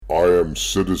I am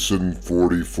Citizen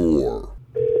 44.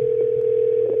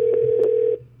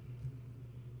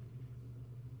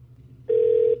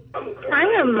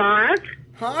 Hi, Mark.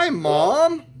 Hi,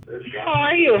 Mom. How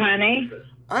are you, honey?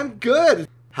 I'm good.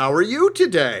 How are you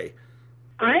today?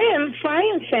 I am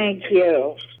fine, thank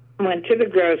you. Went to the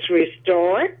grocery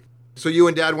store. So you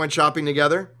and Dad went shopping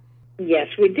together? Yes,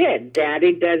 we did.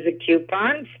 Daddy does the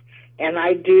coupons, and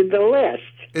I do the list.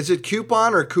 Is it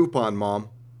coupon or coupon, Mom?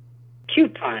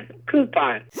 Coupon.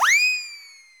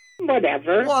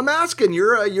 Whatever. Well, I'm asking.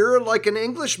 You're like an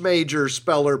English major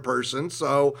speller person,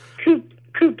 so...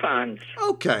 Coupons.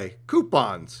 Okay,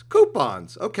 coupons.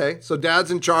 Okay, so Dad's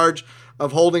in charge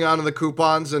of holding on to the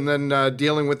coupons and then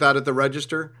dealing with that at the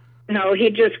register? No, he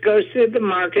just goes through the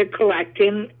market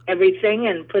collecting everything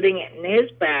and putting it in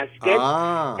his basket.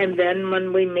 And then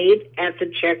when we meet at the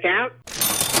checkout,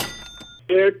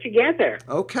 we're together.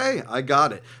 Okay, I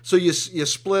got it. So you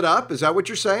split up? Is that what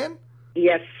you're saying?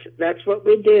 Yes, that's what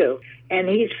we do. And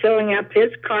he's filling up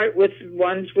his cart with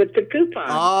ones with the coupons.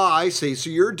 Ah, I see. So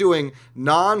you're doing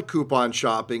non-coupon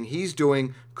shopping. He's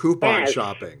doing coupon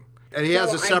shopping. And he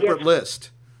has a separate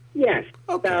list. Yes.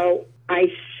 Okay. So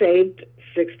I saved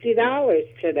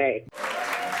 $60 today.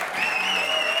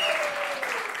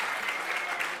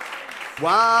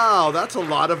 Wow, that's a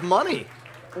lot of money.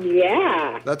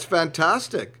 Yeah. That's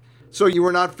fantastic. So you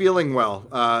were not feeling well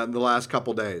the last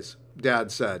couple days,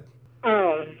 Dad said.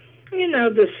 Oh,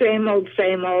 the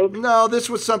same old. No, this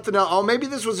was something else. Oh, maybe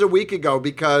this was a week ago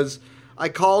because I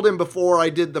called him before I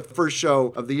did the first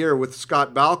show of the year with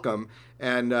Scott Balcom,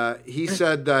 and he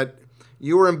said that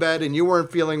you were in bed and you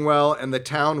weren't feeling well and the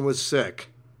town was sick.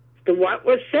 The what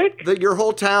was sick? Your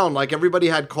whole town, like everybody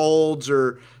had colds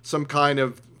or some kind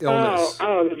of illness.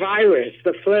 Oh, the virus,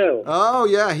 the flu. Oh,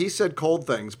 yeah, he said cold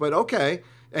things, but okay.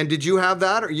 And did you have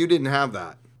that or you didn't have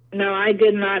that? No, I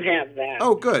did not have that.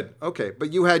 Oh, good. Okay,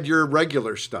 but you had your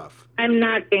regular stuff. I'm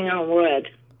knocking on wood.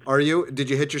 Are you? Did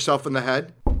you hit yourself in the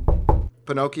head?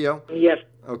 Pinocchio? Yes.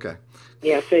 Okay.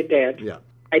 Yes, I did. Yeah.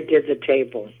 I did the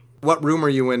table. What room are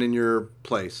you in your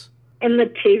place? In the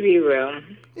TV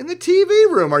room. In the TV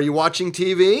room. Are you watching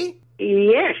TV?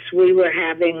 Yes, we were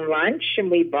having lunch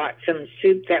and we bought some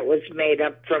soup that was made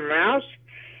up from Rouse.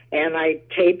 And I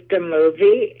taped a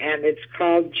movie, and it's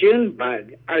called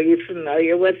Junebug. Are you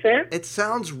familiar with it? It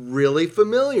sounds really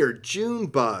familiar.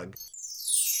 Junebug.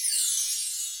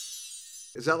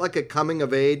 Is that like a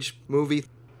coming-of-age movie?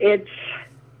 It's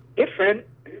different.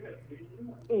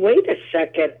 Wait a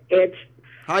second. It's...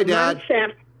 Hi, Dad.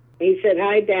 He said,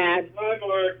 hi, Dad. Hi,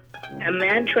 Mark. A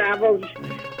man travels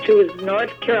to his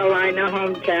North Carolina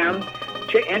hometown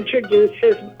to introduce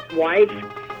his wife,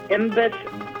 Imbus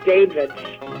Davids,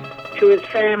 to his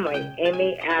family,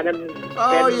 Amy Adams.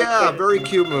 Oh, Ben yeah, McKinney. very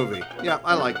cute movie. Yeah,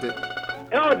 I liked it.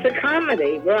 Oh, it's a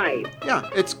comedy, right. Yeah,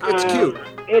 it's cute.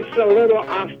 It's a little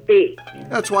offbeat.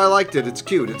 That's why I liked it. It's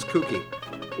cute. It's kooky.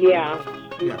 Yeah.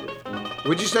 Yeah.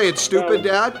 Would you say it's stupid,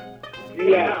 Dad?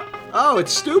 Yeah. Oh,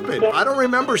 it's stupid. I don't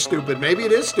remember stupid. Maybe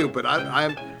it is stupid.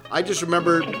 I just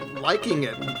remember liking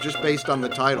it just based on the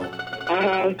title.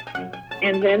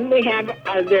 And then we have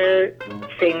other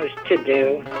things to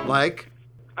do. Like?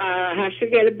 Have to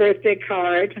get a birthday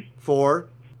card. For?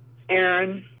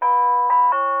 Aaron.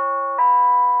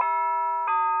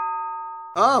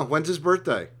 Oh, when's his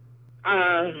birthday?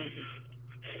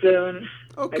 Soon.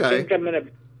 Okay. I think I'm going to,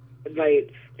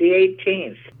 like, the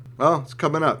 18th. Oh, it's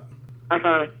coming up.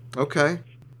 Uh-huh. Okay.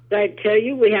 Did I tell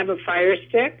you we have a Fire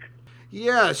Stick?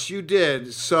 Yes, you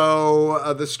did.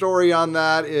 So the story on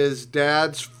that is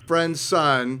Dad's friend's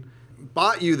son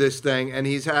bought you this thing, and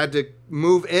he's had to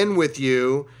move in with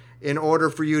you in order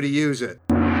for you to use it.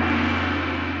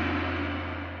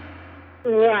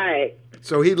 Right.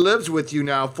 So he lives with you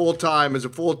now full-time as a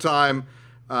full-time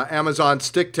Amazon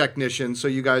stick technician so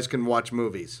you guys can watch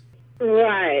movies.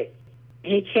 Right.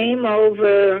 He came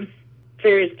over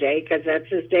Thursday because that's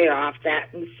his day off, that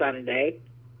and Sunday.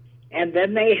 And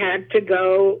then they had to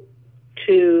go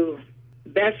to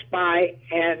Best Buy,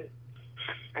 and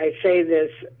I say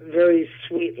this very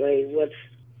sweetly,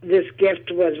 this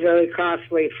gift was very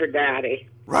costly for Daddy.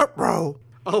 Ruh-roh.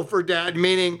 Oh, for Dad,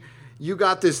 meaning you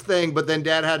got this thing, but then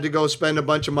Dad had to go spend a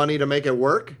bunch of money to make it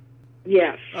work?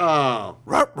 Yes. Oh,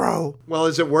 ruh-roh. Well,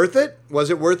 is it worth it?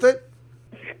 Was it worth it?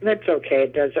 That's okay.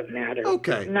 It doesn't matter.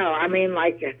 Okay. No, I mean,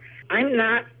 like, I'm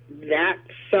not that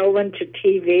so into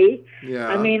TV. Yeah.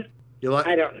 I mean,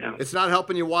 I don't know. It's not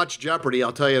helping you watch Jeopardy,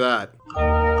 I'll tell you that.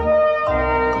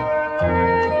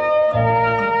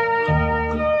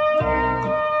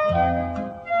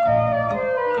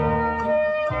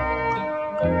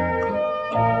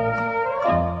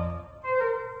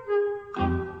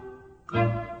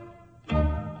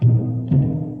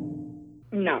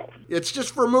 No. It's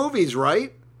just for movies,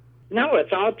 right? No,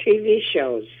 it's all TV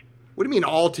shows. What do you mean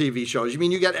all TV shows? You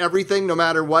mean you get everything no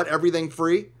matter what, everything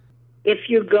free? If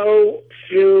you go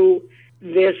through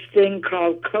this thing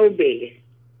called Kobe,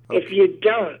 if you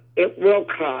don't, it will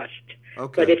cost.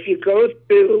 Okay. But if you go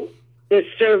through this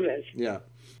service, Yeah.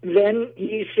 then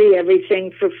you see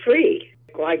everything for free,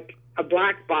 like a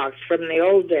black box from the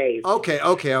old days. Okay.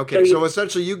 So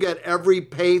Essentially you get every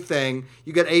pay thing.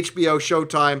 You get HBO,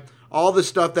 Showtime, all the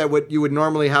stuff that you would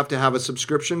normally have to have a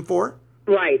subscription for?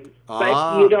 Right.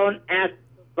 But you don't ask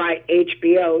by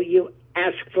HBO, you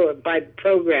ask for it by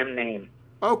program name.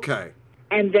 Okay.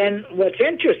 And then what's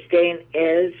interesting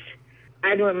is,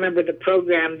 I don't remember the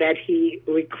program that he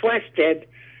requested.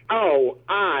 Oh,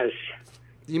 Oz.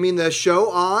 You mean the show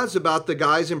Oz about the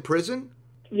guys in prison?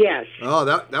 Yes. Oh,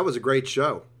 that was a great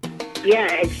show.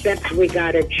 Yeah, except we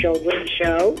got a children's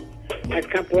show a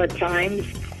couple of times,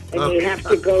 and you have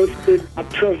to go through a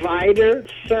provider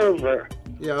server.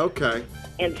 Yeah, okay.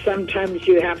 And sometimes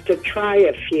you have to try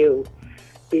a few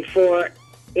before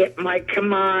it might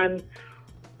come on,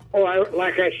 or,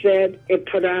 like I said, it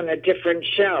put on a different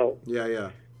show. Yeah.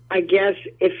 I guess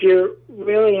if you're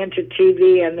really into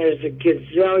TV and there's a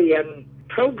gazillion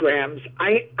programs,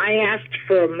 I asked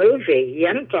for a movie,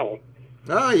 Yentl.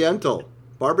 Ah, Yentl.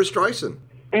 Barbara Streisand.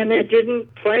 And it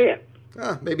didn't play it.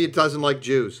 Maybe it doesn't like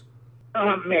Jews.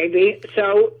 Maybe.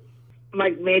 So,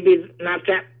 like, maybe not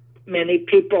that many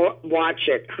people watch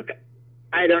it.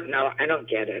 I don't know. I don't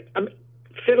get it.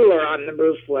 Fiddler on the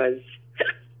Roof was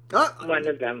one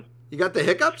of them. You got the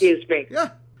hiccups? Excuse me.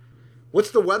 Yeah.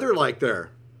 What's the weather like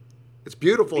there? It's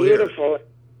beautiful Beautiful. here.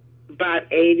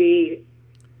 About 80.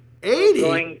 80?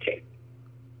 Going to.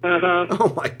 Uh-huh.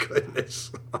 Oh, my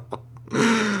goodness.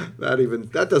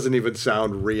 That doesn't even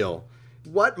sound real.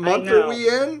 What month are we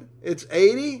in? It's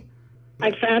 80?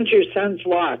 I found your son's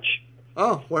watch.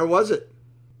 Oh, where was it?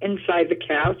 Inside the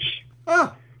couch.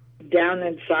 Oh. Down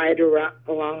inside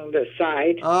along the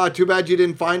side. Too bad you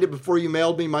didn't find it before you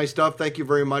mailed me my stuff. Thank you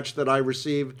very much that I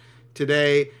received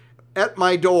today at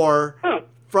my door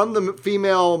from the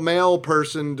female mail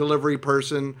person, delivery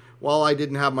person, while I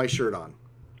didn't have my shirt on.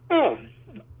 Oh,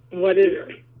 what is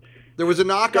it? There was a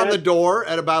knock on the door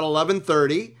at about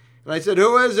 11:30, and I said,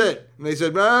 "Who is it?" And they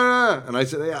said, "Nah." And I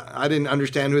said, "Yeah." I didn't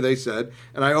understand who they said,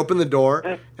 and I opened the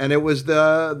door, and it was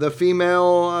the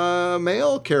female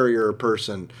mail carrier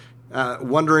person,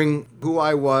 wondering who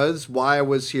I was, why I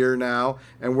was here now,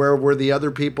 and where were the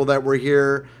other people that were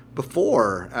here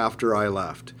before after I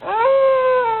left.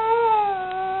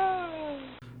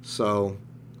 So,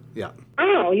 yeah.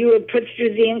 Oh, you were put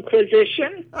through the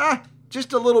Inquisition?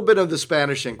 Just a little bit of the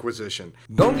Spanish Inquisition.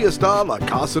 ¿Dónde está la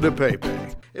casa de Pepe?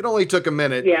 It only took a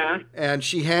minute. Yeah. And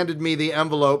she handed me the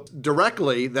envelope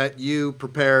directly that you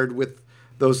prepared with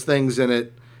those things in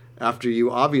it after you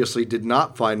obviously did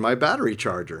not find my battery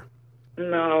charger.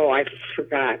 No, I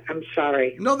forgot. I'm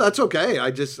sorry. No, that's okay.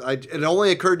 It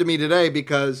only occurred to me today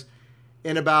because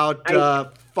in about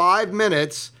 5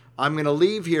 minutes, I'm going to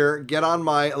leave here, get on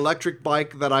my electric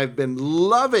bike that I've been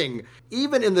loving.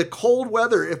 Even in the cold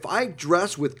weather, if I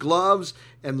dress with gloves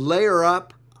and layer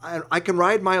up, I can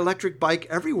ride my electric bike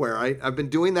everywhere. I've been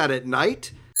doing that at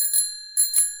night.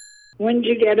 When did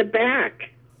you get it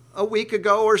back? A week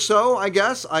ago or so, I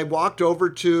guess. I walked over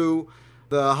to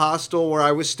the hostel where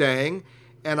I was staying,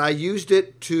 and I used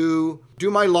it to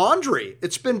do my laundry.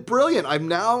 It's been brilliant. I've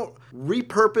now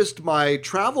repurposed my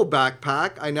travel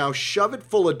backpack. I now shove it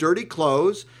full of dirty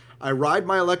clothes. I ride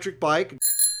my electric bike,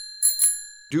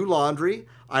 do laundry.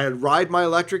 I ride my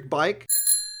electric bike.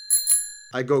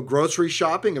 I go grocery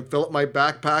shopping and fill up my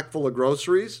backpack full of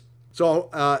groceries. So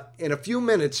in a few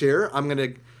minutes here, I'm going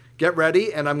to get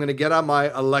ready and I'm going to get on my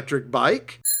electric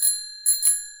bike.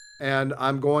 And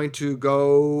I'm going to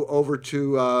go over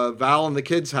to Val and the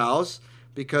kids' house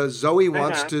because Zoe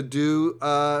wants to do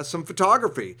some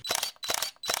photography.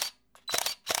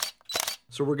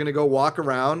 So we're going to go walk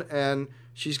around and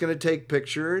she's going to take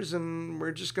pictures and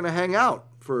we're just going to hang out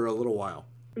for a little while.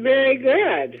 Very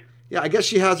good. Yeah, I guess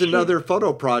she has another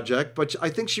photo project, but I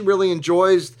think she really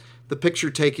enjoys the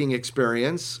picture-taking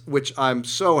experience, which I'm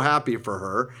so happy for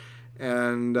her.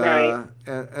 And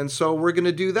and so we're going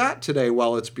to do that today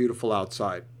while it's beautiful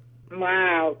outside.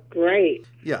 Wow, great.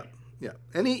 Yeah.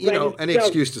 Any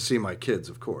excuse to see my kids,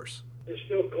 of course. It's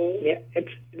still cold? Yeah,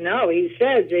 he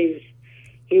says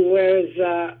he wears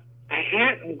a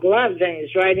hat and gloves and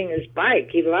he's riding his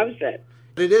bike. He loves it.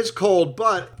 It is cold,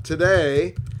 but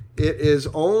today it is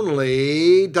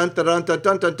only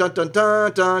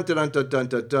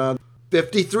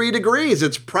 53 degrees.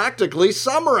 It's practically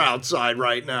summer outside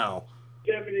right now.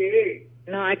 78.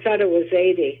 No, I thought it was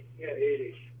 80.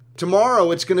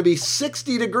 Tomorrow it's going to be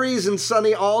 60 degrees and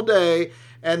sunny all day,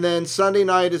 and then Sunday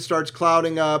night it starts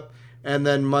clouding up, and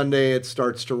then Monday it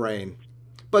starts to rain.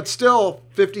 But still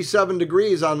 57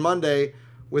 degrees on Monday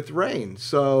with rain.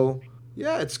 So,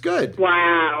 yeah, it's good.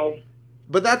 Wow.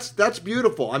 But that's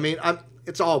beautiful. I mean,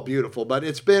 it's all beautiful, but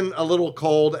it's been a little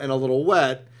cold and a little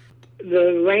wet.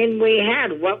 The rain we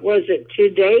had, what was it, 2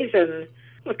 days? And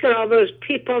look at all those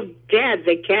people dead.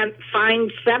 They can't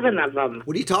find 7 of them.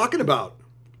 What are you talking about?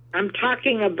 I'm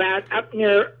talking about up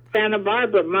near Santa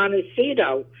Barbara,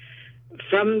 Montecito.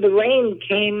 From the rain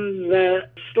came the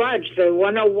sludge. The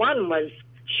 101 was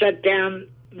shut down.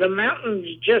 The mountains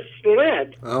just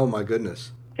slid. Oh, my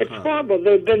goodness. It's horrible.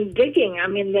 They've been digging. I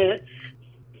mean, they're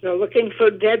looking for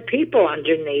dead people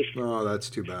underneath. Oh, that's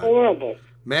too bad. Horrible.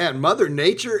 Man, Mother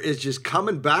Nature is just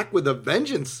coming back with a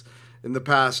vengeance in the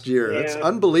past year. Yeah. It's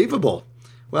unbelievable.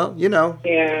 Well,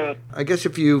 Yeah. I guess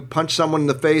if you punch someone in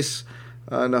the face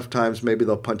enough times, maybe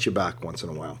they'll punch you back once in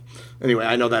a while. Anyway,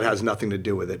 I know that has nothing to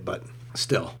do with it, but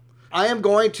still. I am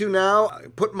going to now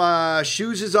put my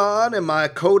shoes on and my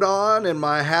coat on and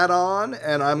my hat on,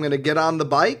 and I'm going to get on the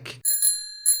bike.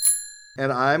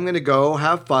 And I'm going to go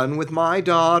have fun with my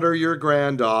daughter, your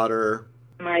granddaughter.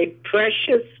 My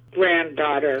precious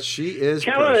granddaughter. She is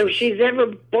Tell precious. her if she's ever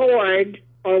bored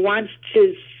or wants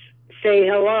to say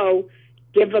hello,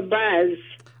 give a buzz.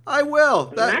 I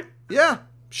will. Huh? Yeah,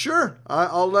 sure.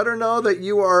 I'll let her know that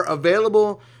you are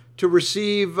available to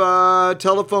receive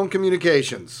telephone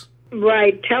communications.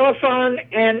 Right, telephone,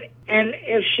 and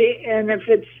if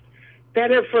it's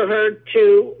better for her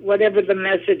to whatever the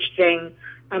message thing.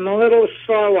 I'm a little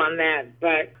slow on that,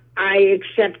 but I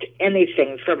accept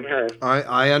anything from her.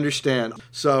 I understand.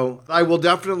 So I will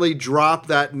definitely drop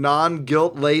that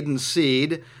non-guilt-laden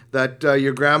seed that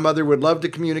your grandmother would love to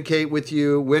communicate with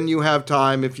you when you have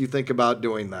time if you think about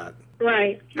doing that.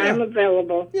 Right, Yeah. I'm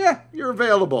available. Yeah, you're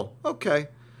available. Okay.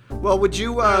 Well, would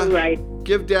you All right.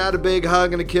 give Dad a big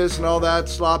hug and a kiss and all that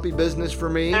sloppy business for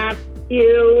me?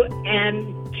 You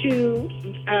and to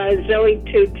Zoe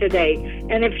too today.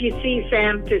 And if you see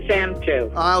Sam, to Sam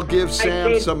too. I'll give I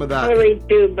Sam say some of that. Zoe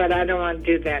too, but I don't want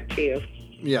to do that to you.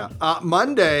 Yeah.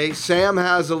 Monday, Sam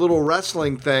has a little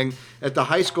wrestling thing at the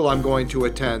high school I'm going to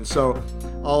attend. So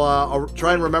I'll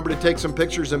try and remember to take some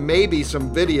pictures and maybe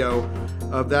some video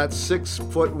of that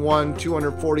 6'1",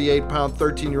 248-pound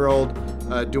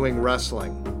 13-year-old doing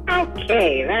wrestling.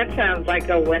 Okay, that sounds like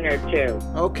a winner too.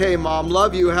 Okay, Mom.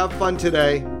 Love you. Have fun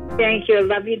today. Thank you.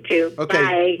 Love you too.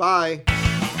 Okay. Bye.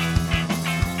 Bye.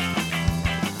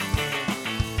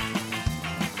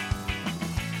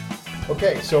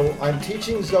 Okay, so I'm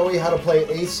teaching Zoe how to play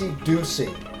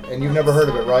AC-Deucey, and you've never heard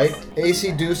of it, right?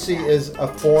 AC-Deucey is a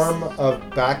form of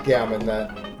backgammon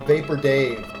that Vapor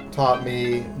Dave taught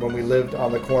me when we lived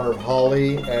on the corner of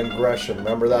Holly and Gresham.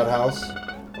 Remember that house?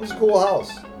 It was a cool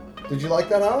house. Did you like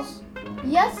that house?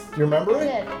 Yes. Do you remember I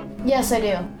it? did. Yes, I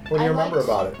do. What do you remember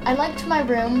about it? I liked my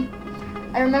room.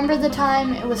 I remember the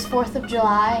time it was 4th of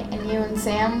July and you and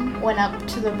Sam went up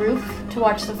to the roof to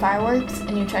watch the fireworks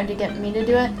and you tried to get me to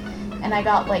do it. And I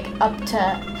got like up to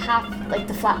half, like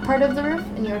the flat part of the roof,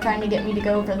 and you were trying to get me to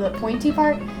go over the pointy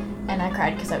part, and I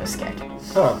cried because I was scared.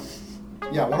 Huh.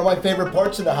 Yeah, one of my favorite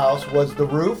parts of the house was the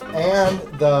roof and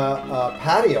the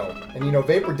patio. And you know,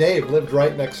 Vapor Dave lived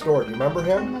right next door. Do you remember I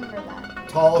him? remember that.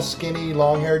 Tall, skinny,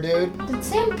 long-haired dude. Did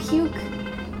Sam puke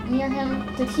near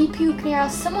him? Did he puke near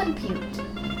us? Someone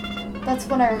puked. That's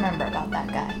what I remember about that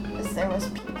guy, is there was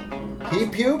puke. He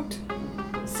puked?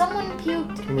 Someone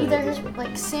puked, Come here, this either way.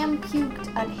 like Sam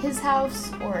puked at his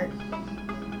house or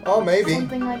Oh, maybe.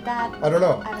 something like that. I don't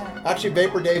know. I don't know. Actually,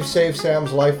 Vapor Dave saved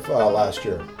Sam's life last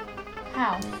year.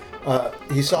 How?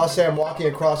 He saw Sam walking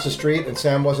across the street, and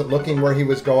Sam wasn't looking where he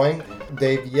was going.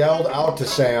 Dave yelled out to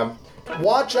Sam,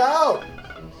 "Watch out!"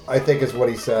 I think is what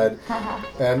he said. Haha.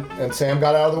 And Sam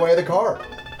got out of the way of the car.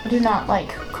 I do not like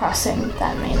crossing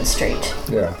that main street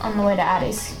Yeah. on the way to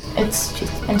Addie's. It's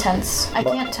intense. I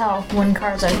can't tell when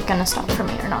cars are gonna stop for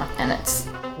me or not, and it's...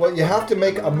 Well, you have to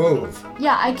make a move.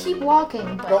 Yeah, I keep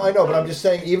walking, but... No, I know, but I'm just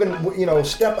saying, even, you know,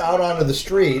 step out onto the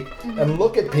street and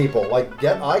look at people, like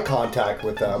get eye contact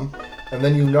with them, and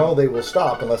then you know they will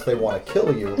stop unless they want to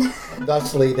kill you.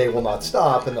 Thusly, they will not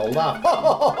stop, and they'll laugh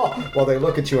while they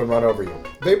look at you and run over you.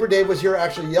 Vapor Dave was here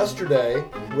actually yesterday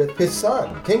with his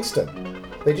son, Kingston.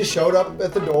 They just showed up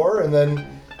at the door, and then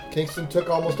Kingston took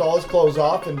almost all his clothes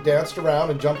off and danced around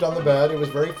and jumped on the bed. It was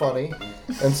very funny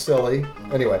and silly.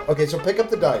 Anyway, okay, so pick up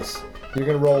the dice. You're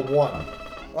going to roll 1.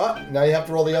 Now you have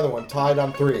to roll the other one, tied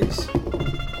on 3s.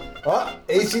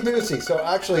 AC-Deucey. So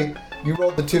actually, you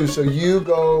rolled the 2, so you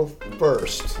go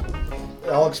first.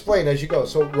 I'll explain as you go.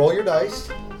 So roll your dice.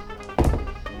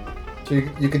 So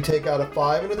you can take out a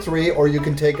 5 and a 3, or you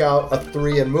can take out a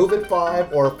 3 and move it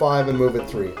 5, or a 5 and move it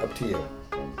 3. Up to you.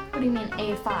 What do you mean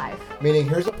A5? Meaning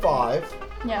here's a 5.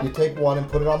 Yeah. You take 1 and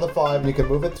put it on the 5, and you can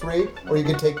move it 3, or you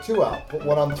can take 2 out. Put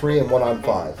 1 on 3 and 1 on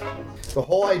 5. The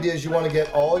whole idea is you want to get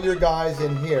all your guys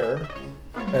in here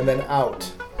and then out.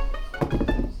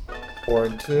 4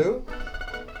 and 2.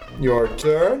 Your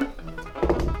turn.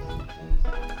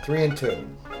 3 and 2.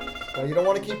 Now you don't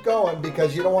want to keep going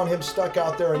because you don't want him stuck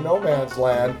out there in no man's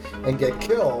land and get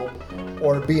killed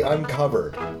or be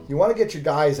uncovered. You want to get your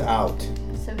guys out.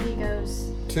 So he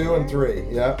goes 2 and 3.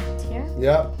 Yeah. here.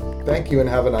 Yeah. Thank you and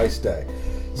have a nice day.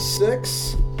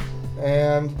 6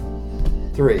 and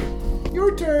 3.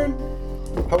 Your turn.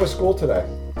 How was school today?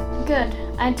 Good.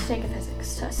 I had to take a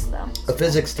physics test though. A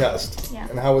physics test. Yeah.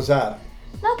 And how was that?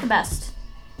 Not the best.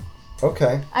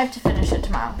 Okay. I have to finish it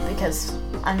tomorrow because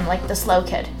I'm like the slow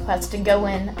kid who has to go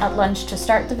in at lunch to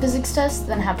start the physics test,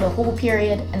 then have the whole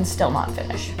period and still not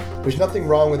finish. There's nothing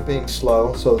wrong with being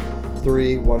slow. So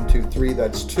 3, 1, 2, 3.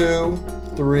 That's 2,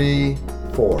 3,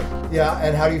 4. Yeah.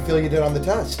 And how do you feel you did on the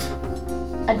test?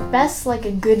 At best, like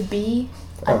a good B.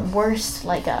 Oh. At worst,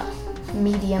 like a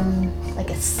medium,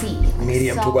 like a C.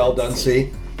 Medium to Solid well done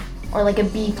C. Or like a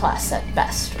B plus at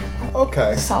best.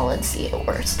 Okay. Solid C at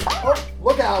worst. Oh,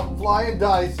 look out! Flying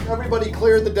dice. Everybody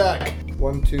clear the deck.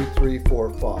 1, 2, 3, 4,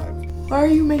 5. Why are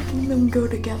you making them go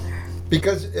together?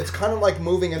 Because it's kind of like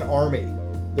moving an army.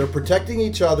 They're protecting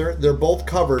each other. They're both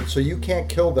covered, so you can't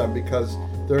kill them because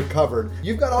they're covered.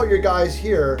 You've got all your guys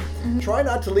here. Try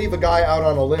not to leave a guy out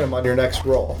on a limb on your next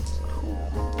roll.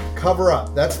 Cover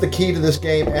up. That's the key to this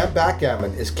game and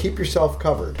backgammon is keep yourself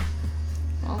covered.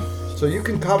 So you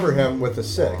can cover him with a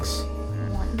 6.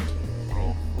 1, 2, 3,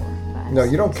 4, 5. No,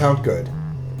 you don't count good.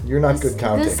 You're not good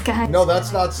counting. this guy's No,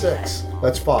 that's not 6.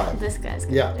 That's 5. This guy's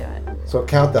gonna Yeah. do it. So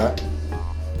count that.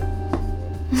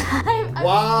 I'm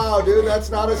Wow, dude,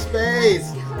 that's not a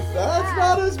space. That's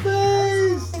not a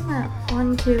space.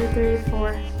 1, 2, 3,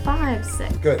 4, 5,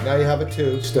 6. Good. Now you have a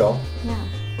 2 still. Yeah.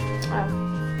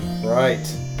 Oh. Right.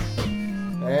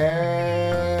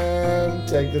 And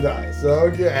take the dice.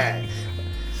 Okay.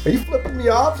 Are you flipping me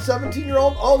off,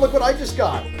 17-year-old? Oh, look what I just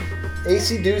got.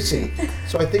 AC Doocy.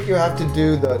 So I think you have to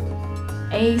do the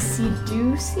AC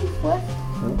Doocy? What?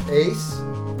 Ace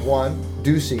 1,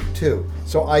 Doocy 2.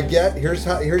 So I get here's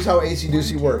how AC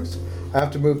Doocy works. I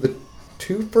have to move the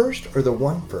 2 first or the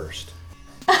 1 first.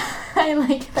 I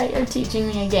like that you're teaching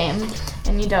me a game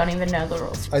and you don't even know the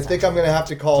rules. I think I'm gonna have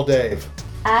to call Dave.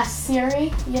 Ask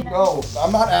Siri, you know? No,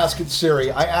 I'm not asking Siri.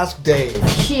 I asked Dave.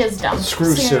 She is dumb.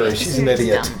 Screw Siri. She's an Siri's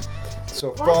idiot. dumb. So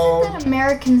Why is it phone. that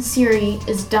American Siri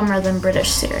is dumber than British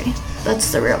Siri?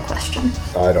 That's the real question.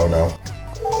 I don't know.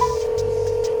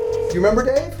 You remember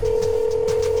Dave?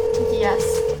 Yes.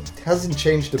 Hasn't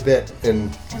changed a bit in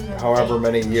And the however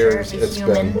many years picture of a it's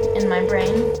human been. in my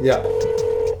brain. Yeah.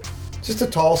 Just a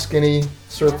tall, skinny,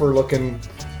 surfer-looking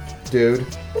dude.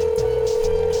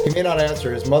 He may not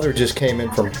answer. His mother just came in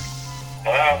from...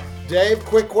 Hello? Dave,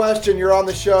 quick question. You're on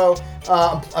the show.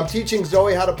 I'm teaching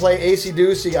Zoe how to play AC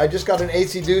Doocy. I just got an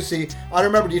AC Doocy. I don't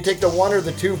remember. Do you take the 1 or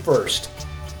the 2 first?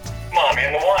 Come on,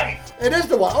 man, the 1. It is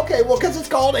the 1. Okay, well, because it's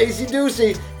called AC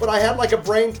Doocy, but I had like a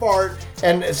brain fart,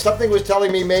 and something was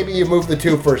telling me maybe you move the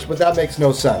 2 first, but that makes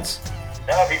no sense.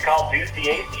 That would be called Deucey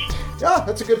AC. Yeah,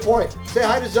 that's a good point. Say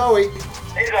hi to Zoe.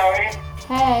 Hey, Zoe.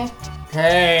 Hey.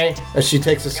 Hey. As she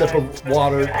takes a sip of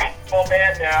water. Well,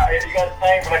 man, you guys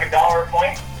playing for like $1 a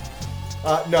point?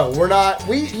 No, we're not.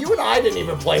 You and I didn't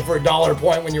even play for $1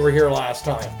 point when you were here last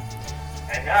time.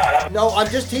 I know. That No, I'm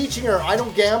just teaching her. I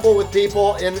don't gamble with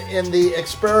people in the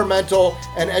experimental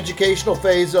and educational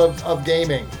phase of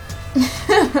gaming.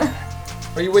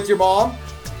 Are you with your mom?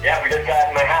 yeah, we just got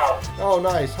in my house. Oh,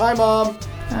 nice. Hi, Mom.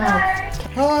 Oh.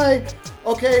 Hi.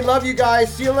 Okay, love you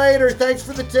guys. See you later. Thanks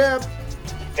for the tip.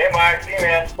 Hey, Mark. See you,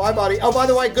 man. Bye, buddy. Oh, by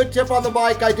the way, good tip on the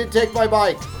bike. I did take my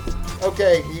bike.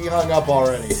 Okay, he hung up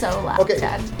already. So loud, Okay.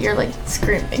 Dad. You're like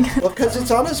screaming. Well, because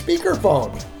it's on a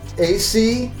speakerphone.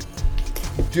 AC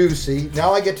Doocy.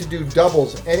 Now I get to do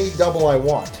doubles, any double I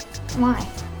want. Why?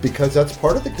 Because that's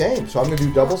part of the game. So I'm going to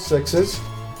do double 6s.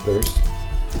 There's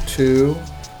 2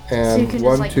 and So you can just,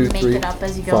 1, like, 2, make 3, it up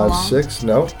as you go 5, along? 6.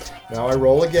 No. Now I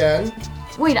roll again.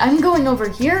 Wait, I'm going over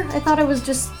here? I thought I was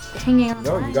just hanging out.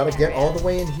 No, you got to get all the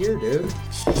way in here, dude.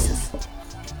 Jesus.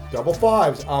 Double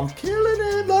 5s. I'm killing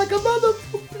it like a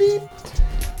motherfucker.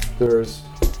 There's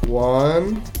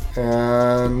 1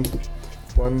 and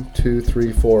 1, 2,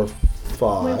 3, 4,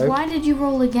 5. Wait, why did you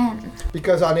roll again?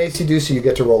 Because on AC Doocy you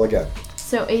get to roll again.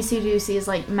 So AC/DC is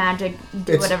like magic,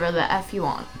 do It's- whatever the F you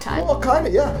want type. Well, kind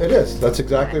of, yeah, it is. That's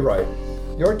exactly right.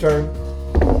 Your turn.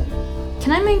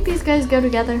 Can I make these guys go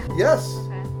together? Yes.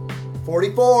 Okay.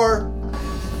 44.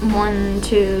 1,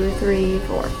 2, 3,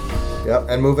 4. Yep,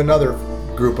 and move another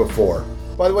group of 4.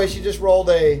 By the way, she just rolled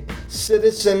a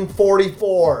Citizen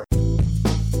 44.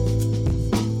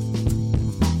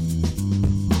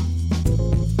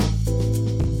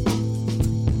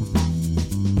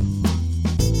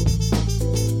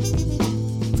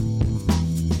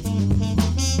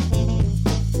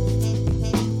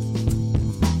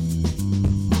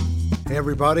 Hey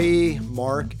everybody,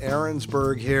 Mark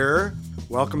Ahrensberg here.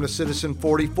 Welcome to Citizen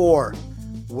 44.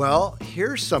 Well,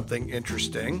 here's something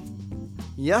interesting.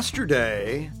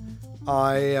 Yesterday,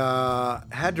 I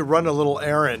had to run a little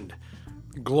errand.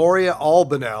 Gloria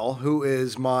Albanel, who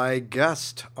is my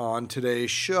guest on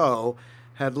today's show,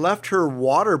 had left her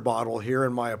water bottle here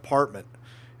in my apartment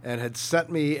and had sent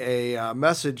me a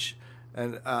message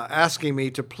and asking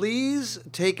me to please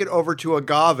take it over to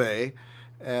Agave,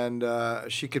 and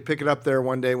she could pick it up there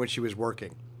one day when she was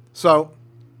working. So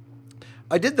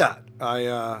I did that.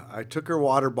 I took her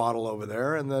water bottle over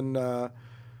there and then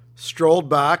strolled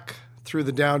back through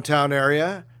the downtown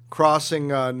area, crossing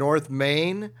North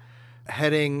Main,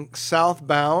 heading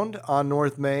southbound on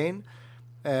North Main,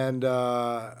 and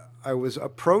I was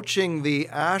approaching the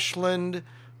Ashland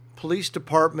Police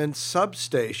Department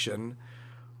substation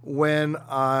when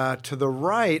to the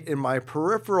right in my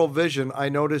peripheral vision, I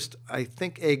noticed, I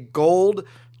think, a gold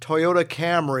Toyota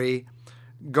Camry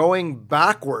going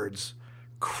backwards,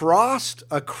 crossed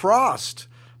across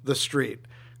the street,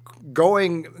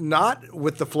 going not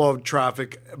with the flow of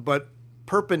traffic, but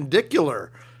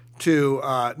perpendicular to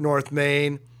North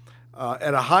Main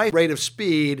at a high rate of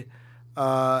speed,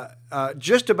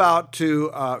 just about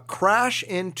to crash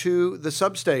into the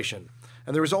substation.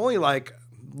 And there was only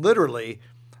literally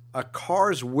a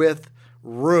car's width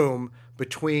room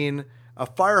between a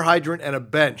fire hydrant and a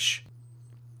bench.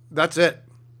 That's it.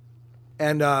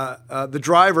 And the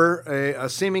driver, a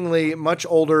seemingly much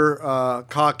older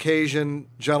Caucasian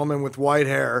gentleman with white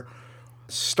hair,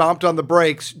 stomped on the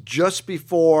brakes just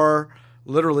before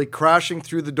literally crashing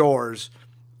through the doors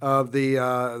of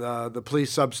the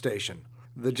police substation.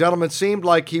 The gentleman seemed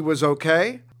like he was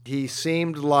okay. He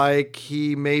seemed like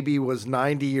he maybe was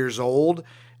 90 years old,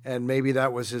 and maybe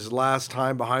that was his last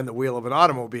time behind the wheel of an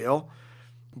automobile.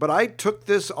 But I took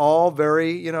this all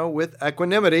very, with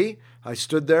equanimity. I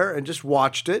stood there and just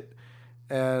watched it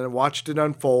and watched it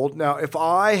unfold. Now, if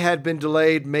I had been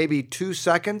delayed maybe 2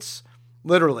 seconds,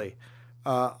 literally,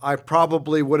 I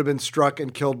probably would have been struck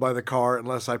and killed by the car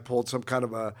unless I pulled some kind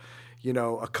of a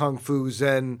Kung Fu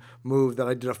Zen move that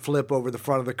I did a flip over the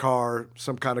front of the car,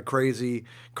 some kind of crazy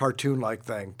cartoon-like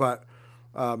thing. But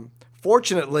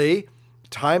fortunately,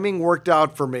 timing worked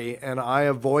out for me, and I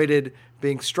avoided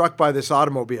being struck by this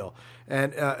automobile.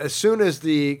 And as soon as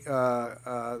the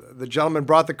gentleman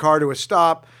brought the car to a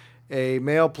stop, a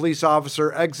male police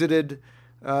officer exited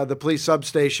the police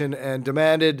substation and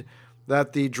demanded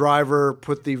that the driver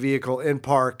put the vehicle in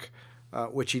park,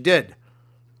 which he did.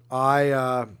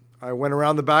 I went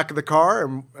around the back of the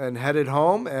car and headed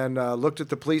home and looked at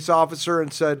the police officer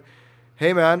and said,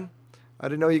 "Hey, man, I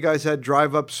didn't know you guys had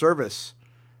drive-up service."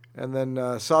 And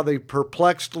then saw the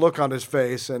perplexed look on his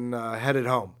face and headed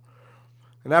home.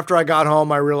 And after I got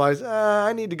home, I realized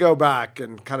I need to go back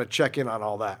and kind of check in on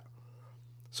all that.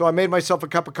 So I made myself a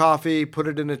cup of coffee, put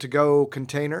it in a to-go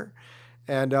container,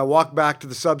 and walked back to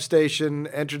the substation,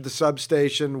 entered the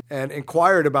substation, and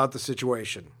inquired about the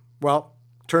situation. Well,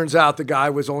 turns out the guy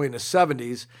was only in his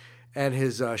 70s, and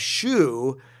his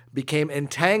shoe became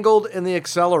entangled in the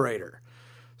accelerator.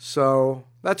 So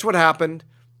that's what happened.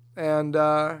 And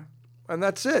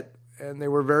that's it. And they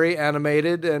were very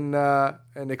animated and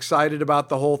excited about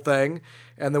the whole thing.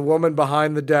 And the woman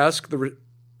behind the desk,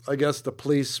 I guess the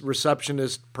police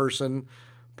receptionist person,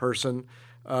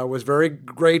 was very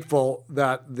grateful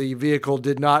that the vehicle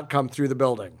did not come through the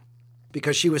building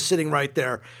because she was sitting right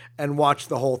there and watched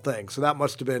the whole thing. So that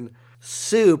must have been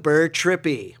super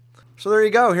trippy. So there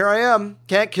you go. Here I am.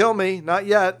 Can't kill me. Not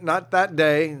yet. Not that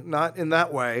day. Not in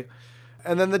that way.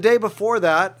 And then the day before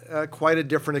that, quite a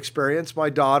different experience.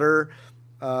 My daughter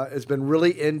has been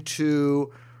really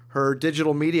into her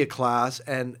digital media class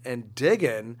and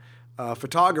digging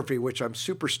photography, which I'm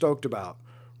super stoked about.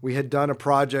 We had done a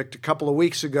project a couple of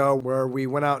weeks ago where we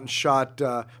went out and shot,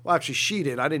 actually she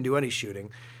did. I didn't do any shooting.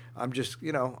 I'm just,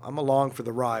 I'm along for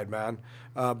the ride, man.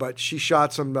 But she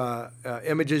shot some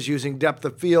images using depth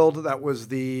of field. That was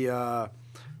the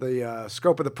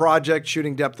scope of the project,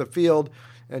 shooting depth of field.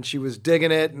 And she was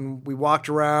digging it, and we walked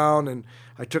around, and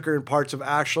I took her in parts of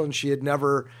Ashland she had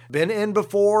never been in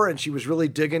before, and she was really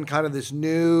digging kind of this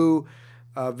new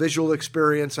visual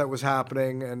experience that was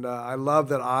happening, and I love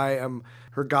that I am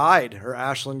her guide, her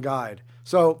Ashland guide.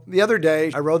 So the other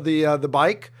day, I rode the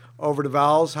bike over to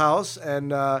Val's house and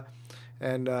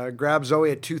grabbed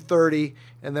Zoe at 2:30,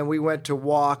 and then we went to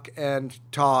walk and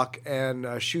talk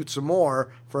and shoot some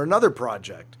more for another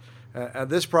project.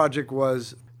 This project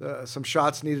was some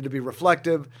shots needed to be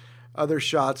reflective, other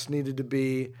shots needed to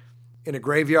be in a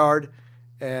graveyard,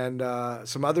 and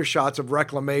some other shots of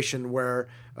reclamation where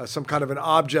some kind of an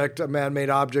object, a man-made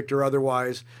object or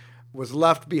otherwise, was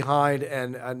left behind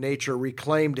and nature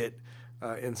reclaimed it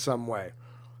in some way.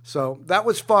 So that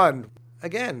was fun.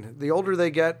 Again, the older they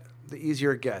get, the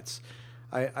easier it gets.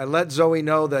 I let Zoe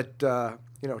know that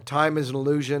time is an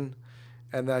illusion,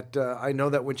 and that I know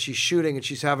that when she's shooting and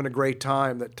she's having a great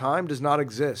time, that time does not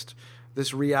exist.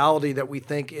 This reality that we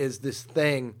think is this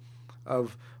thing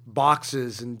of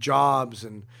boxes and jobs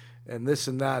and this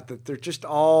and that they're just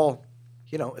all,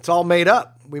 it's all made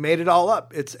up. We made it all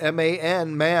up. It's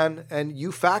M-A-N, man, and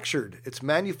you-factured. It's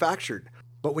manufactured.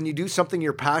 But when you do something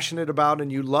you're passionate about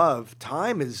and you love,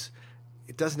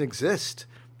 it doesn't exist.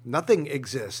 Nothing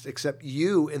exists except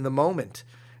you in the moment.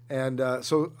 And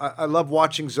so I love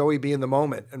watching Zoe be in the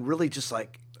moment and really just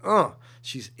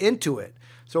she's into it.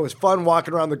 So it was fun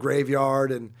walking around the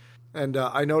graveyard, and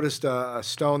I noticed a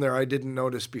stone there I didn't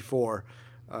notice before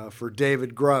for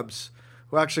David Grubbs,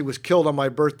 who actually was killed on my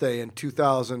birthday in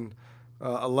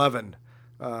 2011,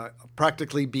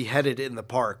 practically beheaded in the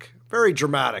park. Very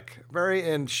dramatic, very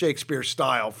in Shakespeare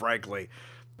style, frankly.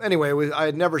 Anyway, I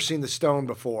had never seen the stone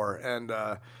before, and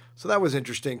so that was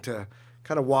interesting to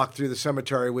kind of walk through the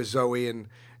cemetery with Zoe and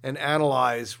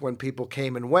analyze when people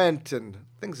came and went and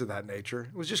things of that nature.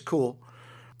 It was just cool.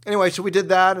 Anyway, so we did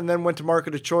that and then went to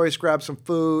Market of Choice, grabbed some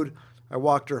food. I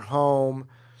walked her home,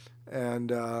 and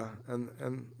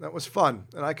that was fun.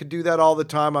 And I could do that all the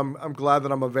time. I'm glad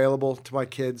that I'm available to my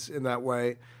kids in that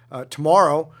way.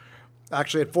 Tomorrow,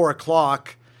 actually at 4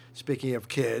 o'clock, speaking of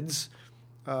kids,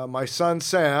 my son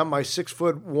Sam, my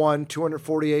 6'1",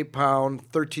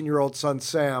 248-pound, 13-year-old son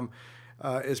Sam,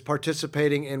 is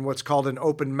participating in what's called an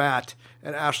open mat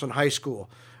at Ashland High School,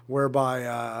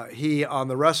 whereby he, on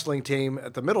the wrestling team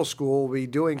at the middle school, will be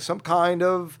doing some kind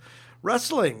of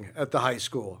wrestling at the high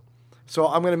school. So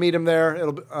I'm going to meet him there.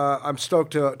 I'm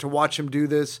stoked to watch him do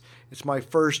this. It's my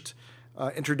first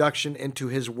introduction into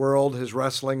his world, his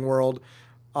wrestling world.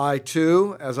 I,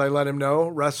 too, as I let him know,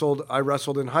 I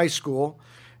wrestled in high school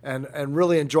and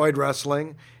really enjoyed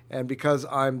wrestling. And because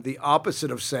I'm the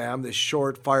opposite of Sam, this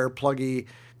short, fire-pluggy,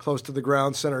 close to the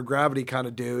ground, center of gravity kind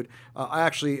of dude, I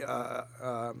actually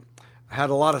had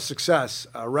a lot of success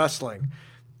wrestling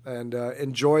and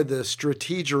enjoyed the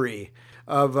strategery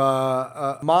of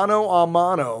mano a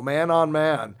mano, man on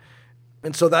man.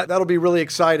 And so that'll be really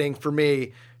exciting for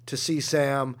me to see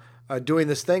Sam doing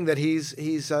this thing that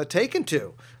he's taken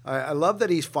to. I love that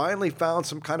he's finally found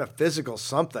some kind of physical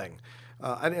something.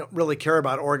 I don't really care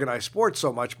about organized sports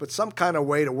so much, but some kind of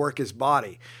way to work his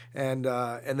body. And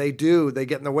they do. They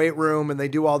get in the weight room and they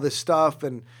do all this stuff,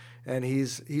 and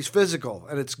he's physical,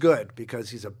 and it's good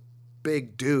because he's a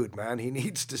big dude, man. He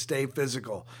needs to stay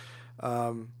physical.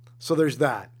 So there's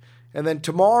that. And then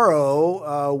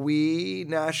tomorrow, we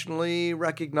nationally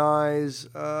recognize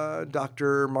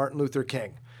Dr. Martin Luther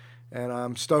King. And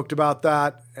I'm stoked about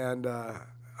that, and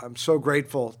I'm so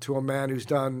grateful to a man who's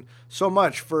done so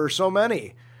much for so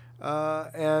many.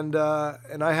 And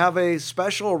I have a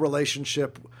special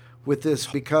relationship with this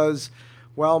because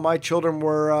while my children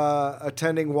were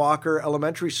attending Walker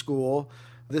Elementary School,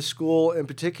 this school in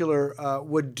particular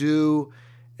would do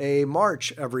a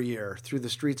march every year through the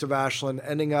streets of Ashland,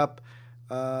 ending up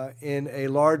in a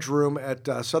large room at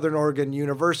Southern Oregon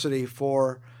University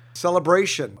for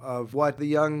celebration of what the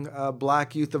young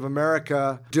black youth of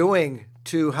America doing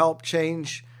to help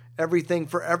change everything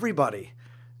for everybody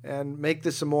and make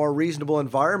this a more reasonable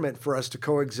environment for us to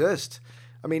coexist.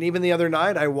 I mean, even the other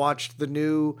night I watched the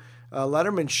new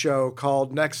Letterman show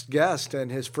called Next Guest,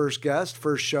 and his first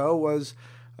show was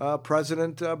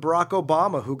President Barack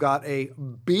Obama, who got a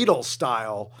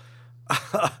Beatles-style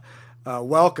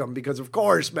welcome because, of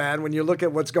course, man, when you look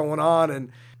at what's going on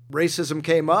and racism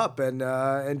came up,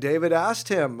 and David asked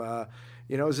him,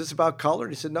 is this about color?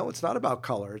 And he said, no, it's not about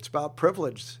color. It's about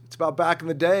privilege. It's about back in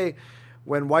the day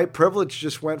when white privilege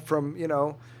just went from,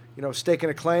 staking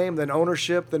a claim, then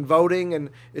ownership, then voting, and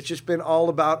it's just been all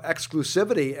about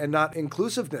exclusivity and not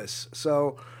inclusiveness.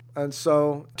 So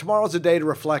tomorrow's a day to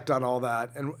reflect on all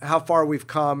that and how far we've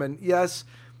come. And yes,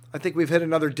 I think we've hit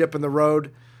another dip in the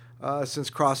road since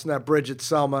crossing that bridge at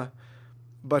Selma.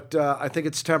 But I think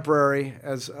it's temporary,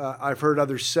 as I've heard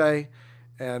others say,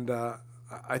 and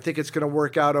I think it's going to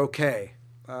work out okay.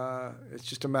 It's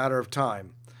just a matter of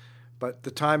time. But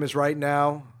the time is right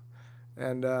now,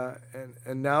 and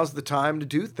now's the time to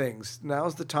do things.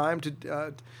 Now's the time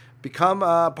to become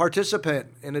a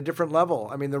participant in a different level.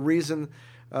 I mean, the reason,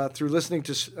 through listening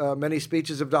to many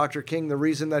speeches of Dr. King, the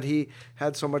reason that he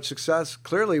had so much success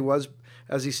clearly was,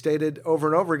 as he stated over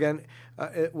and over again,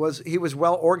 he was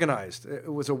well organized.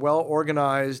 It was a well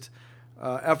organized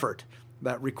effort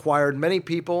that required many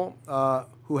people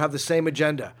who have the same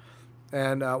agenda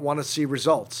and want to see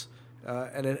results.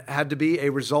 And it had to be a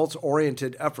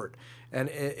results-oriented effort. And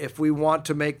if we want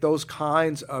to make those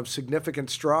kinds of significant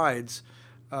strides,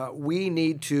 we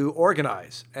need to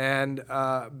organize and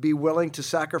be willing to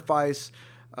sacrifice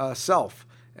self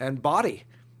and body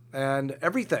and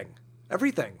everything.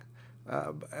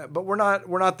 But we're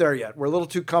not there yet. We're a little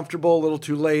too comfortable, a little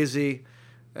too lazy,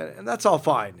 and that's all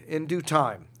fine. In due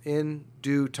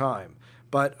time.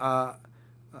 But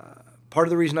part of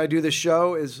the reason I do this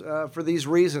show is for these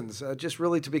reasons, just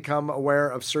really to become aware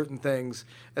of certain things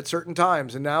at certain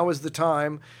times. And now is the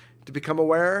time to become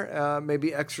aware,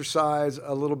 maybe exercise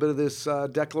a little bit of this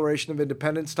Declaration of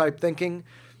Independence type thinking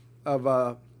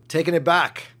of taking it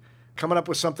back, coming up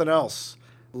with something else,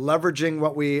 leveraging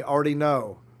what we already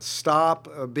know. Stop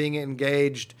being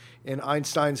engaged in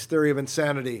Einstein's theory of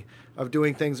insanity, of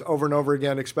doing things over and over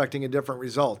again, expecting a different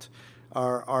result.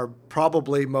 Our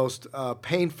probably most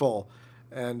painful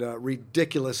and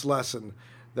ridiculous lesson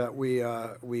that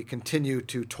we continue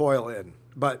to toil in.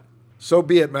 But so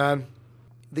be it, man.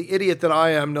 The idiot that I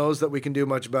am knows that we can do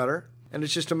much better, and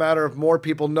it's just a matter of more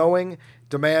people knowing,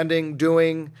 demanding,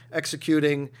 doing,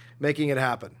 executing, making it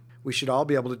happen. We should all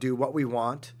be able to do what we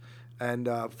want and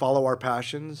follow our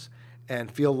passions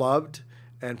and feel loved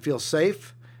and feel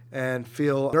safe and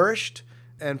feel nourished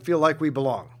and feel like we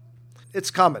belong.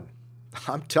 It's coming.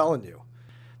 I'm telling you.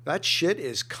 That shit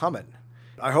is coming.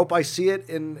 I hope I see it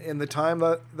in the time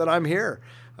that I'm here.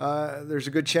 There's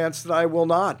a good chance that I will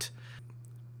not.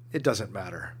 It doesn't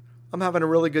matter. I'm having a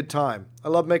really good time. I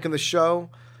love making the show.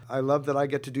 I love that I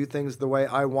get to do things the way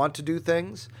I want to do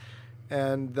things,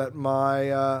 and that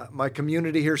my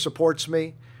community here supports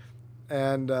me,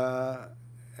 and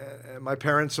my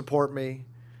parents support me.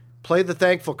 Play the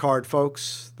thankful card,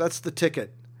 folks. That's the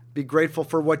ticket. Be grateful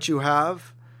for what you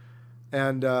have,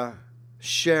 and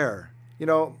share. You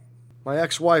know, my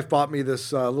ex-wife bought me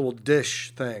this little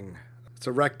dish thing. It's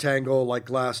a rectangle like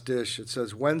glass dish. It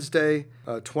says Wednesday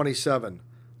 27.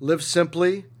 Live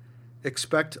simply,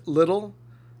 expect little,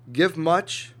 give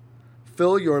much,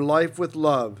 fill your life with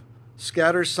love,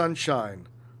 scatter sunshine,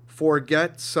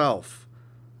 forget self.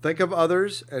 Think of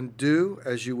others and do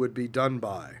as you would be done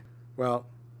by. Well,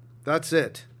 that's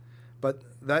it. But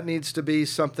that needs to be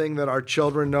something that our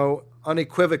children know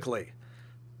unequivocally.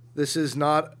 This is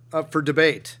not up for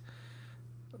debate.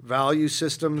 Value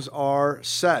systems are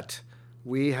set.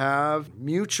 We have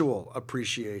mutual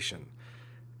appreciation.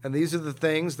 And these are the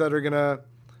things that are going to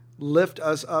lift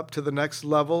us up to the next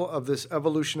level of this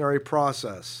evolutionary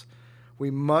process. We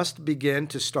must begin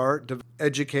to start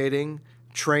educating,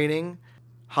 training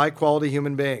high-quality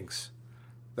human beings.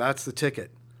 That's the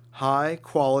ticket.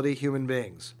 High-quality human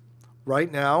beings.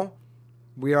 Right now,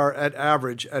 we are at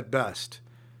average at best,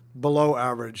 below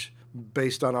average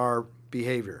based on our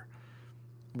behavior.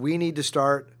 We need to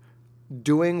start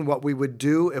doing what we would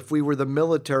do if we were the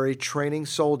military training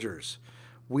soldiers.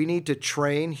 We need to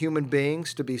train human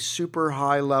beings to be super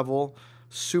high level,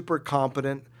 super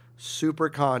competent, super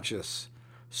conscious,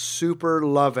 super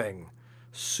loving,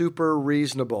 super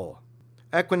reasonable.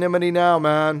 Equanimity now,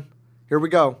 man. Here we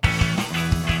go.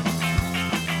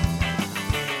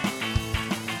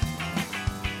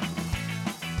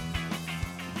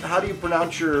 How do you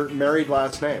pronounce your married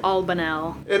last name?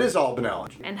 Albanel. It is Albanel.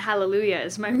 And Hallelujah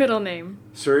is my middle name.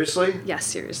 Seriously? Yes,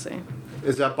 seriously.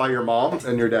 Is that by your mom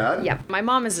and your dad? Yep. My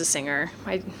mom is a singer.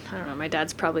 I don't know, my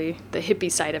dad's probably the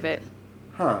hippie side of it.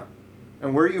 Huh.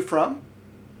 And where are you from?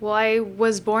 Well, I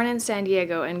was born in San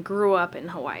Diego and grew up in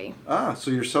Hawaii. Ah,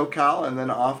 so you're SoCal and then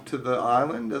off to the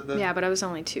island? Yeah, but I was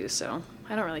only 2, so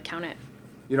I don't really count it.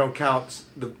 You don't count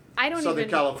Southern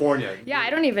California? Yeah, I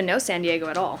don't even know San Diego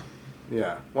at all.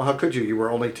 Yeah. Well, how could you? You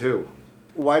were only 2.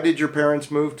 Why did your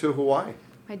parents move to Hawaii?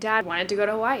 My dad wanted to go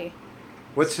to Hawaii.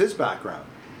 What's his background?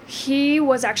 He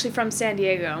was actually from San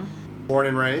Diego. Born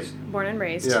and raised? Born and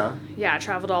raised. Yeah. Yeah,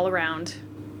 traveled all around.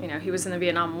 You know, he was in the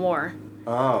Vietnam War.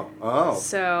 Oh.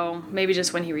 So maybe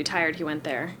just when he retired, he went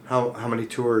there. How many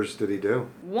tours did he do?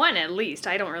 1 at least.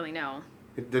 I don't really know.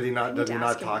 Did he not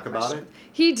talk about it?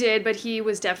 He did, but he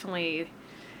was definitely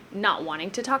not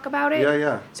wanting to talk about it.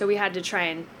 Yeah. So we had to try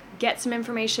and get some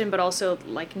information, but also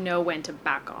know when to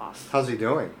back off. How's he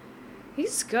doing?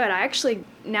 He's good.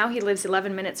 Now he lives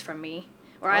 11 minutes from me.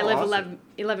 Or I live awesome.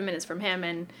 11 minutes from him,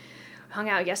 and hung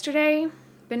out yesterday.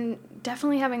 Been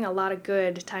definitely having a lot of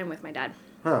good time with my dad.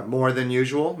 Huh, more than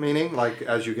usual, meaning like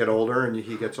as you get older and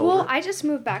he gets older? Well, I just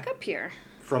moved back up here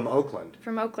From Oakland.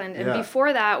 from Oakland. And Yeah.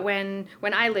 before that, when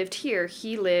I lived here,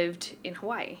 he lived in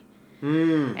Hawaii.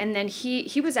 And then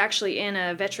he was actually in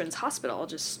a veterans hospital.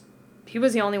 He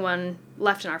was the only one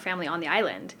left in our family on the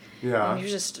island. Yeah. And he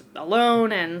was just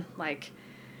alone and like,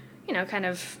 kind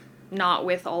of not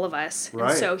with all of us.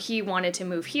 Right. And so he wanted to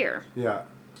move here. Yeah.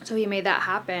 So he made that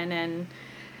happen. And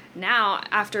now,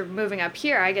 after moving up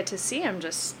here, I get to see him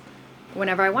just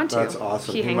whenever I want to. That's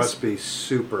awesome. He hangs. must be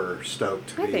super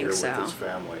stoked to I be think here so. with his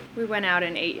family. We went out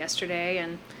and ate yesterday,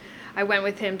 and I went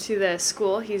with him to the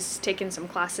school. He's taken some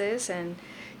classes, and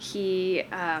he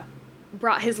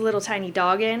brought his little tiny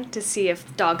dog in to see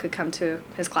if dog could come to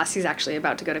his class. He's actually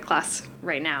about to go to class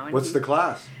right now. And What's the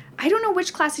class? I don't know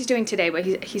which class he's doing today, but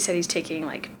he said he's taking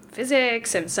like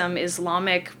physics and some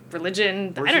Islamic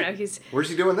religion. I don't know. Where's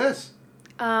he doing this?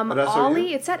 At SOU?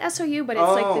 Ollie, it's at SOU, but it's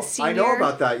like the senior. I know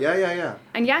about that. Yeah.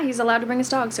 And yeah, he's allowed to bring his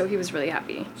dog, so he was really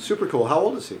happy. Super cool. How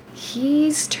old is he?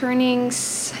 He's turning, I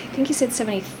think he said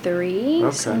 73,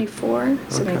 Okay. 74,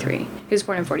 73. He was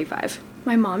born in 45.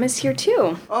 My mom is here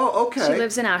too. Oh, okay. She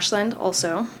lives in Ashland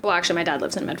also. Well, actually, my dad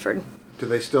lives in Medford. Do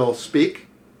they still speak?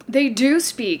 They do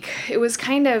speak. It was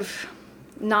kind of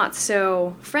not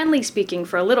so friendly speaking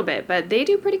for a little bit, but they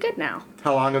do pretty good now.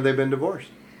 How long have they been divorced?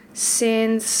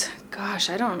 Since,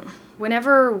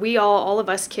 whenever all of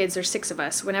us kids, there's 6 of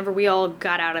us, whenever we all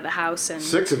got out of the house and...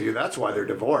 6 of you, that's why they're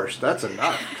divorced. That's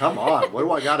enough. Come on, what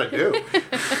do I gotta do?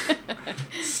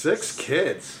 6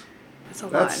 kids. That's a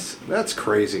lot. That's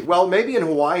crazy. Well, maybe in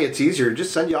Hawaii it's easier.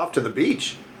 Just send you off to the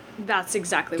beach. That's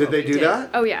exactly Did what they we do did. that?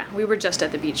 Oh yeah, we were just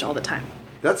at the beach all the time.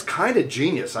 That's kind of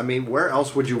genius. I mean, where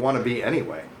else would you want to be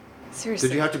anyway? Seriously.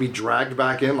 Did you have to be dragged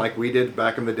back in like we did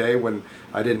back in the day when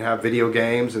I didn't have video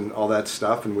games and all that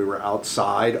stuff and we were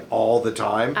outside all the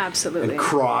time? Absolutely. And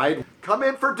cried, come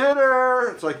in for dinner.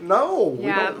 It's like, no. We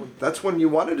Yeah. don't. That's when you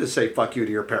wanted to say fuck you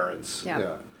to your parents.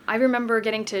 Yeah. I remember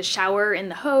getting to shower in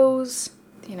the hose.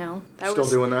 Still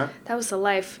doing that? That was the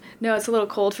life. No, it's a little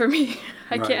cold for me.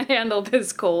 I Right. can't handle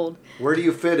this cold. Where do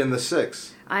you fit in the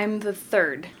 6? I'm the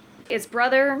 3rd. It's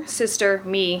brother, sister,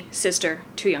 me, sister,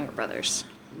 2 younger brothers.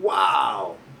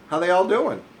 Wow. How they all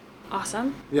doing?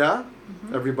 Awesome. Yeah?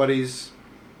 Everybody's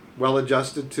well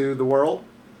adjusted to the world?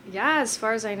 Yeah, as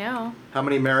far as I know. How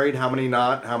many married? How many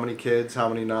not? How many kids? How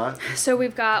many not? So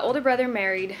we've got older brother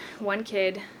married, 1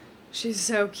 kid. She's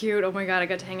so cute. Oh my god, I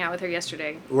got to hang out with her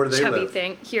yesterday. Where do they Chubby live?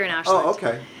 thing. Here in Ashland. Oh,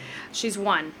 okay. She's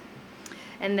 1.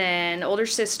 And then older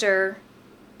sister,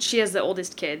 she has the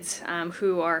oldest kids,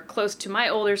 who are close to my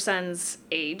older son's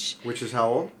age. Which is how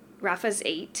old? Rafa's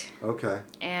 8. Okay.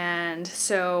 And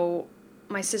so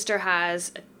my sister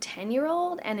has a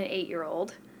 10-year-old and an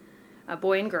 8-year-old, a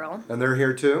boy and girl. And they're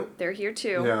here too? They're here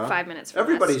too, Yeah. 5 minutes from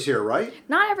Everybody's us. here, right?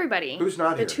 Not everybody. Who's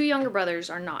not the here? 2 younger brothers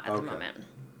are not at Okay. the moment.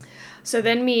 So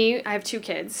then me, I have 2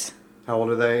 kids. How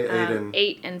old are they?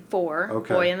 8 and 4,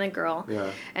 Okay. boy and the girl. Yeah.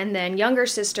 And then younger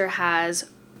sister has,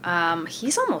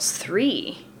 he's almost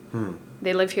 3.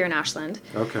 They live here in Ashland.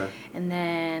 Okay. And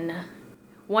then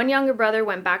 1 younger brother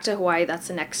went back to Hawaii. That's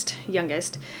the next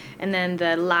youngest. And then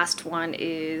the last one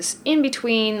is in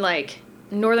between, like,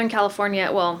 Northern California,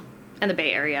 and the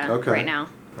Bay Area right now.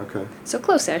 Okay. So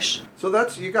close-ish. So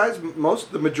that's, you guys,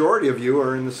 the majority of you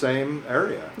are in the same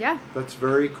area. Yeah. That's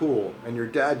very cool. And your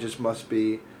dad just must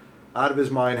be out of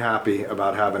his mind happy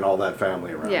about having all that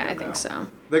family around. Yeah, him I think now. so.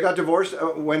 They got divorced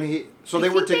when he, so I they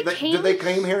were, think they did they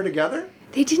came here together?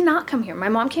 They did not come here. My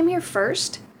mom came here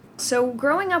first. So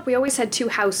growing up, we always had 2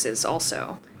 houses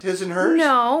also. His and hers?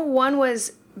 No, one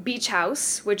was Beach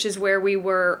House, which is where we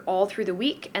were all through the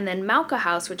week, and then Mauka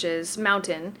House, which is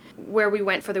mountain, where we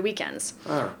went for the weekends,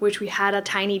 which we had a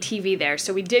tiny TV there.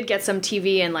 So we did get some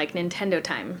TV and like Nintendo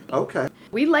time. Okay.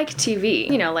 We like TV,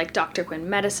 like Dr. Quinn,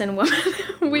 Medicine Woman.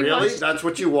 We Really? watched- That's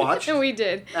what you watched? And we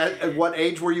did. At what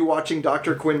age were you watching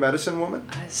Dr. Quinn, Medicine Woman?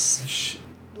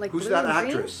 Like Who's Blue that and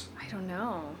Green? actress? I don't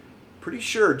know. Pretty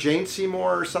sure Jane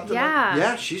Seymour or something Yeah. like that.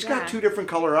 Yeah, she's got Yeah. 2 different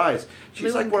color eyes.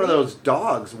 She's Blue like and one of green. those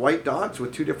dogs, white dogs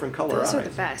with 2 different color Those eyes. are the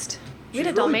best. We She's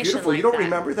had a really Dalmatian beautiful. like You don't that.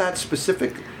 remember that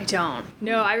specific? I don't.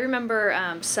 No, I remember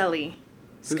Sully.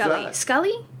 Who's Scully. that?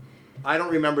 Scully? I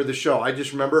don't remember the show. I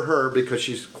just remember her because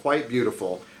she's quite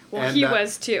beautiful. Well, And he that-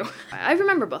 was too. I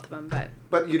remember both of them, but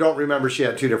But you don't remember she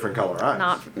had 2 different color eyes.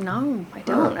 no, I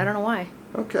don't. I don't know why.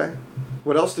 Okay.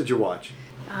 What else did you watch?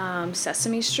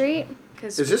 Sesame Street.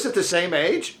 'Cause Is this at the same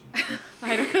age?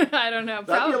 I don't know. That'd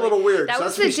Probably. be a little weird. That So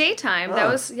was that's the me- daytime. Huh. That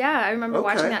was, yeah, I remember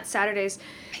watching Okay. that Saturdays.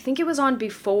 I think it was on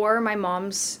before my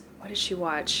mom's, what did she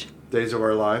watch? Days of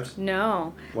Our Lives,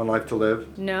 No. One Life to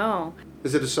Live. No.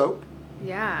 Is it a soap?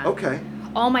 Yeah. Okay.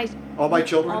 All My All My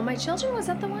Children All My Children, was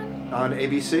that the one? on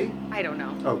ABC? I don't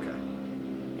know. Okay.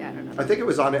 Yeah, I don't know. I think it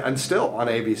was on, and still on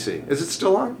ABC. Is it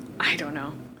still on? I don't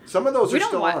know. Some of those We are don't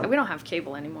still wa- on. we don't have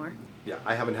cable anymore. Yeah,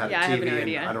 I haven't had Yeah, a I have TV no in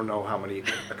idea. I don't know how many,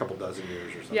 a couple dozen years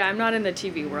or something. Yeah, I'm not in the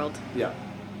TV world. Yeah.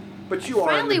 But you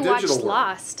are in Finally the watched digital world.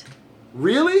 Lost.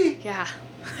 Really? Yeah.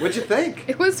 What'd you think?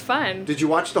 It was fun. Did you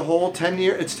watch the whole 10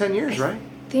 year? It's 10 years, right?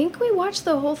 I think we watched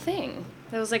the whole thing.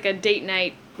 That was like a date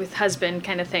night with husband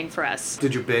kind of thing for us.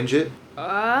 Did you binge it?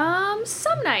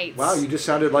 Some nights. Wow, you just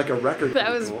sounded like a record.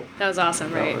 That was people.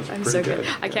 awesome, That right? was I'm pretty so good.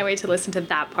 good. I can't wait to listen to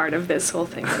that part of this whole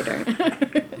thing later.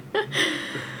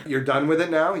 You're done with it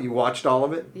now? You watched all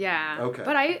of it? Yeah. Okay.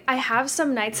 But I have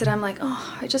some nights that I'm like,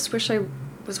 oh, I just wish I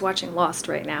was watching Lost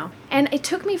right now. And it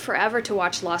took me forever to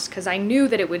watch Lost because I knew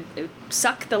that it would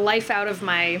suck the life out of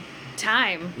my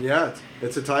time. Yeah,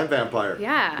 it's a time vampire.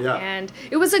 Yeah. Yeah. And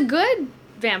it was a good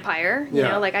vampire. You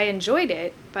Yeah. know, like I enjoyed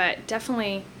it, but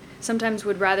definitely sometimes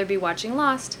would rather be watching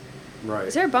Lost. Right.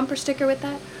 Is there a bumper sticker with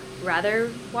that?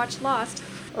 Rather watch Lost.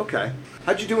 Okay.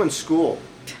 How'd you do in school?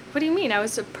 What do you mean? I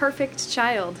was a perfect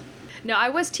child. No, I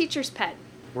was teacher's pet.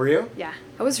 Were you? Yeah.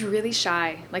 I was really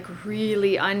shy, like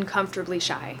really uncomfortably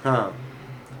shy. Huh.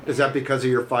 Is that because of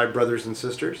your 5 brothers and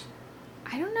sisters?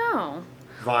 I don't know.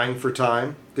 Vying for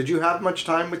time? Did you have much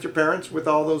time with your parents with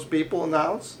all those people in the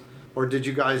house? Or did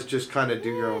you guys just kind of do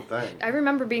your own thing? I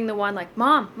remember being the one like,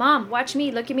 Mom, watch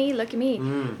me, look at me, look at me.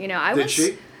 You know, I Did was.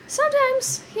 she?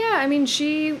 Sometimes, yeah. I mean,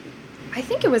 I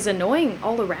think it was annoying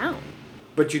all around.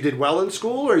 But you did well in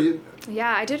school, or you?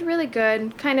 Yeah, I did really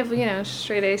good. Kind of, you know,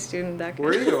 straight A student, that kind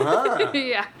Were of. you, huh?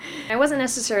 Yeah. I wasn't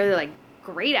necessarily like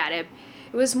great at it.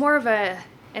 It was more of an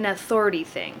authority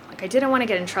thing. Like I didn't want to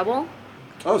get in trouble.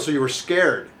 Oh, so you were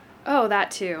scared. Oh,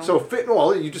 that too. So,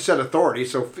 well, you just said authority,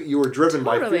 so you were driven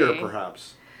by fear, Totally.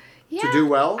 perhaps. yeah. To do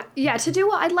well? Yeah, to do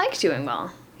well. I like doing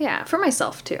well. Yeah, for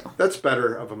myself too. That's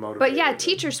better of a motivator. But yeah,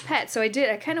 teacher's pet. So I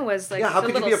kind of was like. Yeah, how the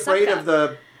could you little be afraid suck of up.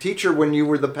 the teacher when you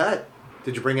were the pet?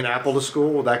 Did you bring an apple to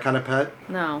school with that kind of pet?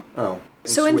 No. Oh.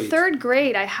 So in sweet. 3rd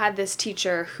grade, I had this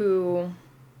teacher who,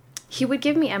 he would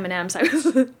give me M&Ms.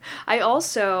 I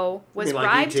also was mean like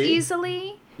bribed E.T.?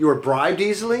 easily. You were bribed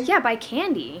easily? Yeah, by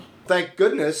candy. Thank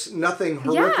goodness nothing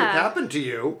horrific Yeah. happened to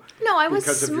you. No, I was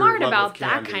because of your smart love of about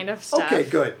that candy. kind of stuff. Okay,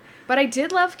 good. But I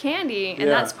did love candy, and Yeah.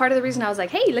 that's part of the reason I was like,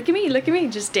 hey, look at me,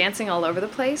 just dancing all over the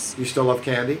place. You still love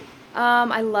candy?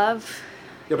 I love.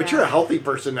 Yeah, but Yeah. you're a healthy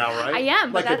person now, right? I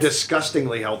am, but Like a that's-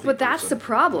 disgustingly healthy But that's the person.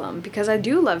 problem, because I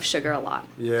do love sugar a lot.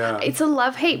 Yeah. It's a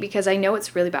love-hate, because I know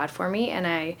it's really bad for me, and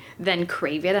I then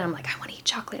crave it, and I'm like, I want to eat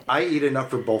chocolate. I eat enough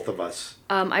for both of us.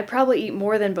 I probably eat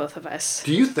more than both of us.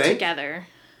 Do you think? Together.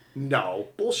 No,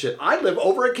 bullshit. I live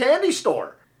over a candy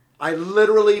store. I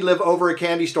literally live over a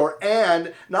candy store,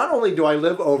 and not only do I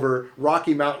live over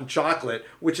Rocky Mountain Chocolate,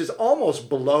 which is almost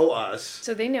below us,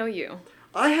 So they know you.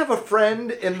 I have a friend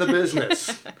in the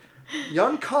business.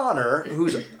 Young Connor,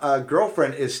 whose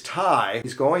girlfriend is Thai,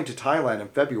 he's going to Thailand in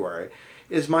February,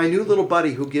 is my new little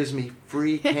buddy who gives me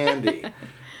free candy.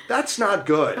 That's not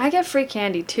good. I get free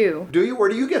candy too. Do you? Where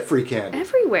do you get free candy?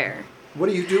 Everywhere. What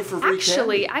do you do for free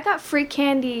Actually, candy? I got free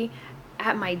candy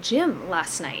at my gym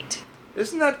last night.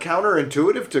 Isn't that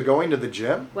counterintuitive to going to the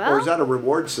gym? Well- or is that a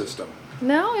reward system?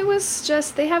 No, it was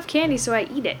just they have candy, so I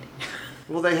eat it.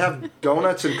 Well, they have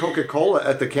donuts and Coca-Cola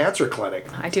at the cancer clinic.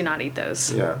 I do not eat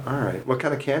those. Yeah, all right. What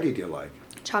kind of candy do you like?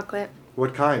 Chocolate.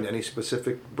 What kind? Any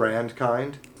specific brand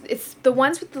kind? It's the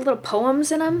ones with the little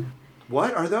poems in them.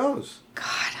 What are those?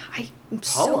 God, I'm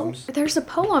Poems? so. There's a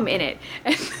poem in it.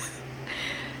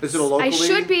 Is it a locally? I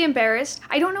should be embarrassed.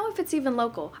 I don't know if it's even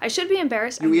local. I should be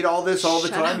embarrassed. You eat all this all the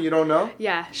Shut time? up. You don't know?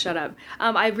 Yeah, shut up.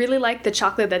 I really like the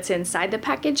chocolate that's inside the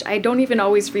package. I don't even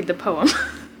always read the poem.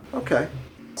 Okay.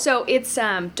 So it's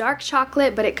dark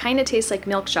chocolate, but it kind of tastes like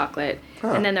milk chocolate.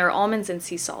 Huh. And then there are almonds and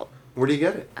sea salt. Where do you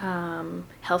get it?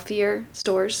 Healthier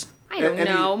stores. I don't And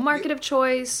know. you- Market of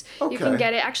choice. You can Okay.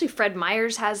 get it. Actually, Fred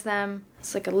Meyer's has them.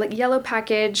 It's like a yellow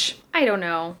package. I don't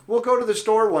know. We'll go to the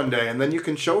store one day and then you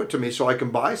can show it to me so I can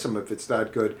buy some if it's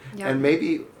that good. Yeah. And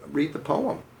maybe read the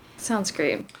poem. Sounds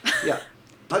great. Yeah.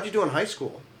 How'd you do in high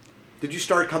school? Did you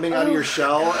start coming out of your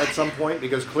shell at some point?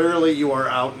 Because clearly you are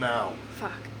out now.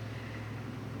 Fuck.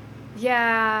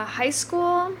 Yeah, high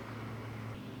school.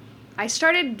 I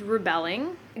started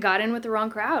rebelling. Got in with the wrong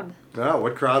crowd. Oh,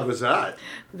 what crowd was that?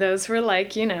 Those were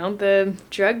like, the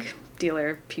drug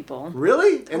dealer people.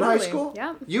 Really? In high Totally, school?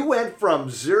 yeah. You went from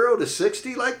 0 to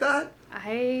 60 like that?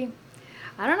 I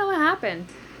I don't know what happened.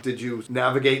 Did you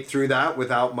navigate through that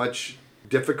without much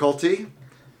difficulty?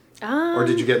 Or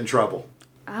did you get in trouble?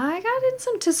 I got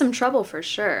into some trouble for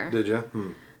sure. Did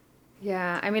you?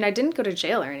 Yeah, I mean, I didn't go to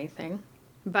jail or anything,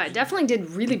 but definitely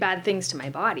did really bad things to my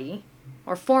body,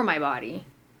 or for my body.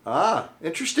 Ah,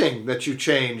 interesting that you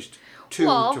changed 2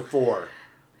 Well, to 4.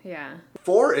 Yeah.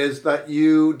 4 is that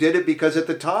you did it because at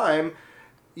the time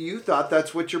you thought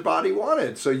that's what your body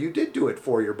wanted, so you did do it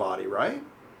for your body, right?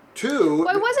 2. Well,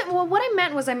 I wasn't. Well, what I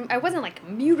meant was I wasn't like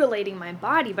mutilating my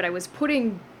body, but I was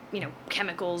putting,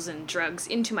 chemicals and drugs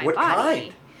into my What body.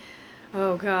 kind?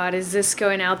 Oh God, is this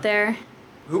going out there?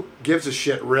 Who gives a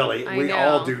shit, really? I We know.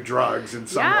 all do drugs in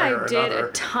some way Yeah, or I did another.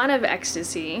 a ton of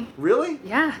ecstasy. Really?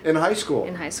 Yeah. In high school?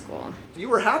 In high school. You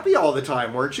were happy all the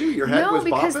time, weren't you? Your head No, was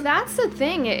because bopping? that's the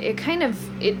thing. It kind of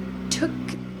took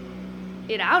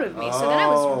it out of me. So then I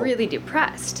Oh. was really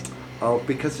depressed. Oh,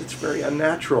 because it's very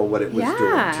unnatural what it was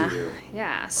doing to you.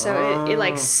 Yeah. So it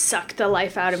like Oh. sucked the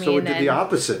life out of me. So it and did then, the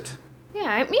opposite. Yeah,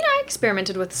 I mean, I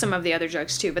experimented with some of the other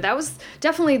drugs too, but that was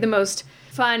definitely the most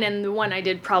fun and the one I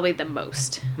did probably the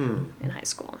most in high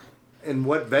school. In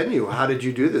what venue? How did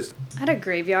you do this? At a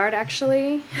graveyard,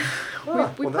 actually.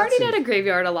 Ah, we well, that partied seems- at a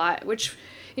graveyard a lot, which,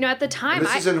 at the time,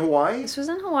 This is in Hawaii? This was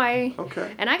in Hawaii.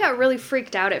 Okay. And I got really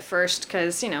freaked out at first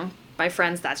because, my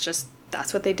friends,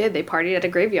 that's what they did. They partied at a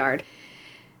graveyard.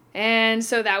 And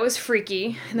so that was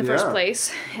freaky in the first Yeah.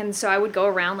 place. And so I would go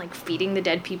around like feeding the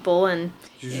dead people and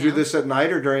Did you do this at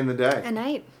night or during the day? at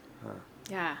night.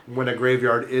 Yeah. When a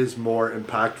graveyard is more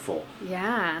impactful.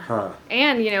 Yeah. Huh.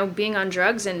 And, being on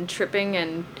drugs and tripping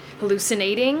and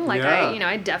hallucinating, like Yeah.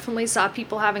 I definitely saw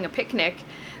people having a picnic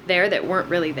there that weren't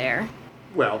really there.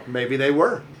 Well, maybe they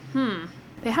were.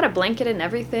 They had a blanket and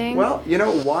everything. Well,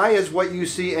 why is what you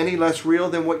see any less real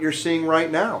than what you're seeing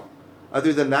right now?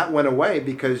 Other than that went away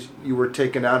because you were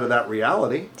taken out of that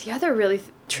reality. The other really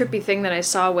trippy thing that I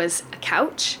saw was a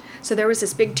couch. So there was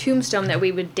this big tombstone that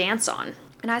we would dance on.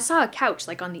 And I saw a couch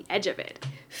like on the edge of it,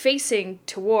 facing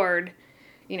toward,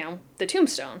 the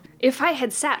tombstone. If I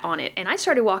had sat on it and I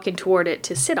started walking toward it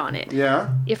to sit on it, Yeah?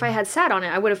 if I had sat on it,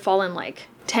 I would have fallen like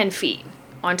 10 feet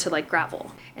onto like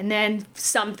gravel. And then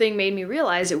something made me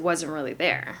realize it wasn't really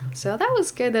there. So that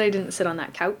was good that I didn't sit on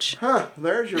that couch. Huh,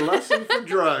 there's your lesson for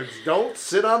drugs. Don't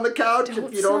sit on the couch Don't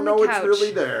if you sit don't on the know it's couch.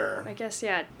 really there. I guess,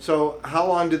 yeah. So, how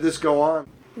long did this go on?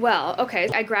 Well, okay,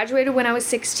 I graduated when I was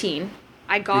 16.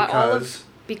 I got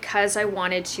because I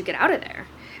wanted to get out of there.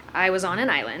 I was on an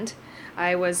island.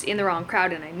 I was in the wrong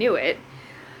crowd and I knew it.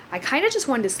 I kind of just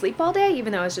wanted to sleep all day,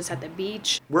 even though I was just at the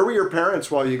beach. Where were your parents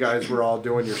while you guys were all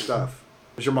doing your stuff?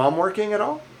 Was your mom working at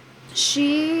all?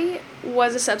 She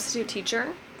was a substitute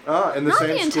teacher. Ah, in the Not same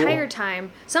the school? entire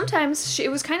time. Sometimes it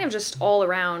was kind of just all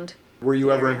around. Were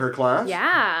you ever in her class?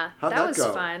 Yeah, How'd that that was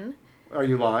go? fun. Are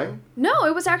you lying? No,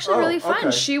 it was actually Oh, really fun.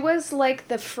 okay. She was like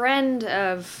the friend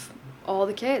of all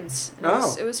the kids.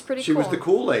 It was pretty She cool. was the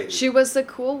cool lady. She was the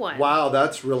cool one. Wow,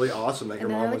 that's really awesome that your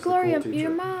And then mom they're was like, Gloria, the cool teacher.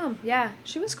 your mom. Yeah,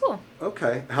 she was cool.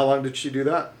 Okay, how long did she do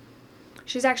that?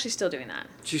 She's actually still doing that.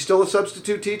 She's still a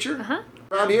substitute teacher? Uh-huh.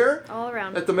 Around here? All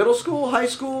around. At the middle school, high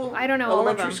school, I don't know, all of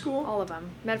elementary them. school? All of them.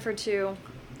 Medford too.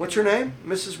 What's her name?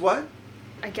 Mrs. what?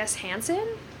 I guess Hanson?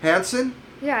 Hanson?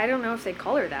 Yeah, I don't know if they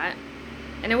call her that.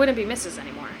 And it wouldn't be Mrs.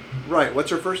 anymore. Right,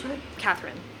 what's her first name?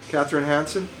 Catherine. Catherine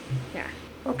Hanson? Yeah.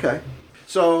 Okay.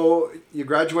 So, you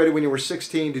graduated when you were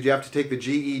 16. Did you have to take the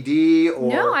GED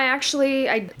or? No,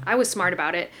 I was smart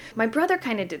about it. My brother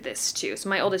kind of did this too. So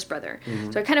my oldest brother.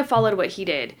 Mm-hmm. So I kind of followed what he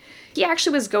did. He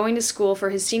actually was going to school for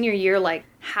his senior year like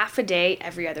half a day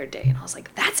every other day. And I was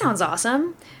like, that sounds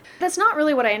awesome. That's not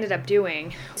really what I ended up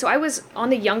doing. So I was on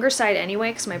the younger side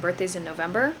anyway because my birthday's in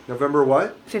November. November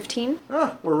what? 15.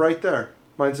 Ah, we're right there.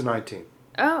 Mine's a 19.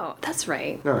 Oh, that's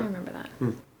right. Yeah. I remember that.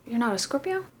 You're not a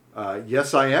Scorpio?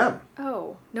 Yes, I am.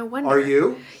 Oh, no wonder. Are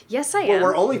you? Yes, I Well, am.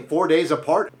 we're only 4 days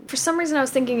apart. For some reason, I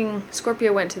was thinking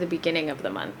Scorpio went to the beginning of the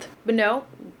month. But no.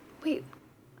 Wait,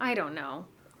 I don't know.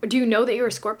 Do you know that you're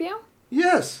a Scorpio?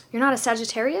 Yes. You're not a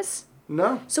Sagittarius?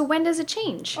 No. So when does it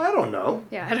change? I don't know.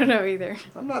 Yeah, I don't know either.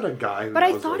 I'm not a guy who But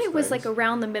I knows thought those it was things. like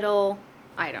around the middle.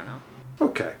 I don't know.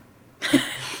 Okay.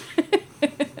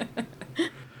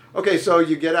 Okay, so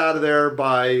you get out of there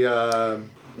by...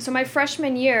 So my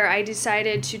freshman year, I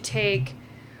decided to take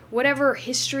whatever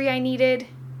history I needed.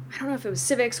 I don't know if it was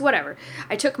civics, whatever.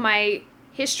 I took my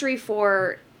history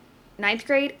for 9th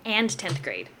grade and 10th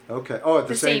grade. Okay. Oh, at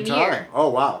the The same same time. year. Oh,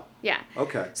 wow. Yeah.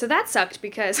 Okay. So that sucked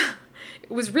because it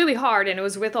was really hard and it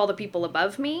was with all the people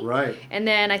above me. Right. And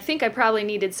then I think I probably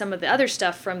needed some of the other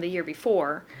stuff from the year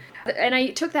before. And I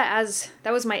took that as,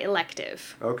 that was my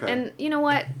elective. Okay. And you know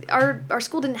what? Our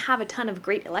school didn't have a ton of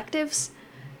great electives.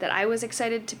 that I was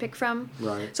excited to pick from.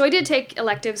 Right. So I did take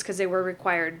electives because they were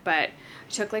required, but I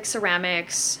took like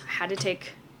ceramics, I had to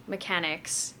take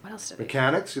mechanics. What else did I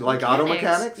Mechanics? You like auto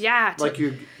mechanics? Yeah. Like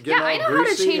you get all I know how to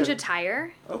greasy change a and-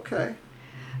 tire. Okay.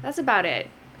 That's about it.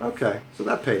 Okay. So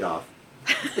that paid off.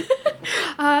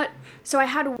 So I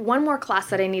had one more class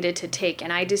that I needed to take,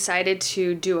 and I decided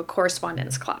to do a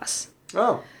correspondence class.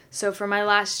 Oh. So for my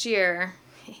last year,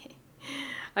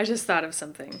 I just thought of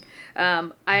something.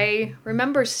 I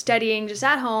remember studying just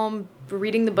at home,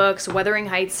 reading the books, Wuthering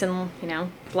Heights, and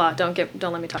blah. Don't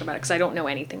let me talk about it because I don't know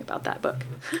anything about that book.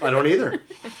 I don't either.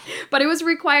 But it was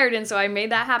required, and so I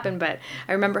made that happen. But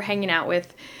I remember hanging out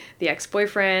with the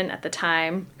ex-boyfriend at the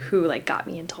time who got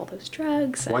me into all those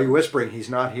drugs. Why are you whispering? He's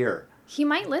not here. He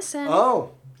might listen.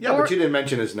 Oh. Yeah, Or- but you didn't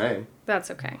mention his name.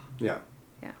 That's okay. Yeah.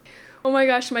 Yeah. Oh my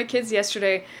gosh, my kids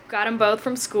yesterday got them both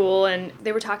from school, and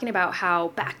they were talking about how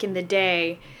back in the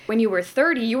day, when you were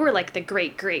 30, you were like the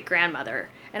great-great-grandmother.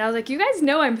 And I was like, you guys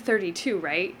know I'm 32,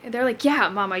 right? And they're like, yeah,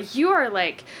 Mama, you are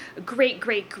like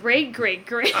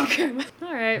great-great-great-great-great-grandmother.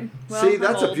 All right. Well, See, I'm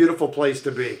that's a old. beautiful place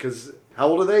to be, because how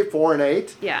old are they? 4 and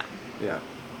 8? Yeah, Yeah.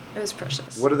 it was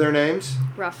precious. What are their names?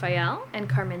 Raphael and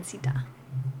Carmencita.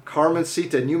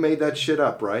 Carmencita, and you made that shit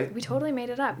up, right? We totally made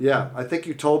it up. Yeah, I think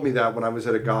you told me that when I was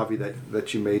at Agave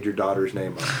that you made your daughter's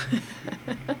name up.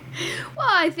 Well,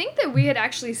 I think that we had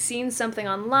actually seen something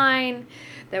online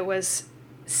that was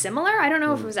similar. I don't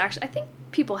know if it was actually... I think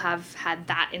people have had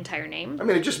that entire name. I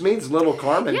mean, it just means Little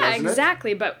Carmen, Yeah, doesn't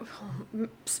exactly. But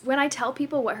when I tell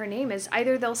people what her name is,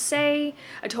 either they'll say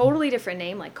a totally different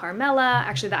name, like Carmela.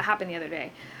 Actually, that happened the other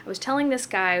day. I was telling this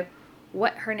guy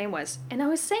what her name was, and I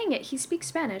was saying it. He speaks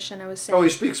Spanish, and I was saying... Oh, he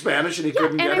speaks Spanish and he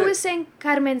couldn't and get I it? was saying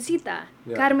Carmencita,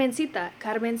 Yeah. Carmencita,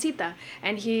 Carmencita,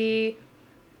 and he...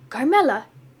 Carmela?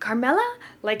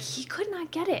 Like, he could not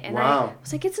get it. And I Wow.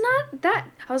 was like, it's not that.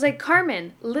 I was like,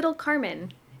 Carmen, little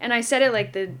Carmen. And I said it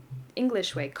like the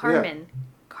English way, Carmen.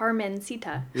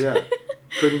 Carmencita. Yeah,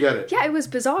 couldn't get it. Yeah, it was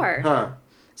bizarre. Huh.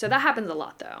 So that happens a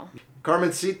lot, though.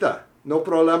 Carmencita. No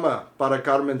problema para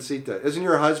Carmencita. Isn't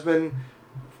your husband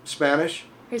Spanish?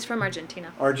 He's from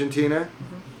Argentina. Argentina?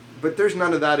 But there's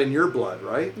none of that in your blood,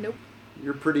 right? Nope.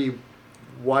 You're pretty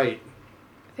white.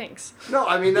 Thanks. No,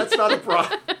 I mean, that's not a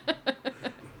problem.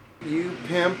 You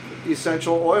pimp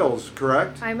essential oils,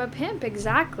 correct? I'm a pimp,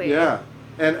 exactly. Yeah.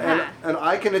 And, Yeah. and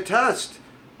I can attest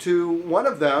to one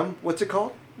of them. What's it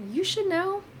called? You should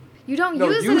know. You don't No,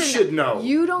 use it you enough. should know.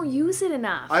 You don't use it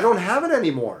enough. I don't have it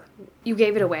anymore. You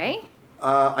gave it away?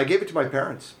 I gave it to my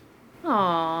parents.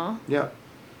 Aww. Yeah.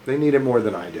 They need it more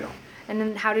than I do. And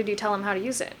then how did you tell them how to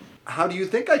use it? How do you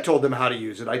think I told them how to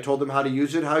use it? I told them how to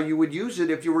use it how you would use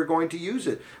it if you were going to use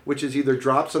it, which is either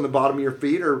drops on the bottom of your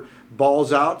feet or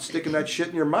balls out, sticking that shit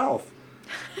in your mouth.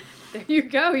 There you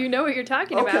go. You know what you're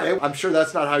talking Okay, about. I'm sure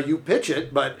that's not how you pitch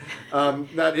it, but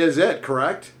that is it,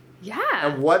 correct? Yeah.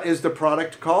 And what is the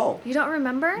product called? You don't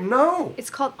remember? No.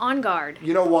 It's called On Guard.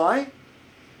 You know why?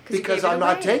 'Cause you Because gave it I'm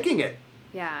not away. taking it,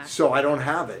 Yeah. so I don't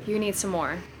have it. You need some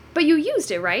more. But you used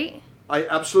it, right? I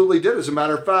absolutely did. As a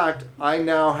matter of fact, I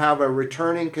now have a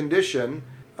returning condition,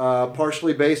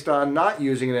 partially based on not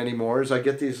using it anymore, is I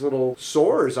get these little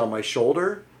sores on my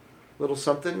shoulder, little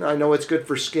something. I know it's good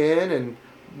for skin and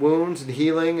wounds and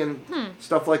healing and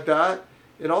stuff like that.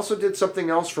 It also did something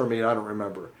else for me, I don't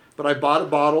remember. But I bought a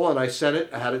bottle and I sent it,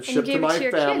 I had it you shipped to gave it my to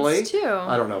your family. kids, too.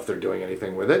 I don't know if they're doing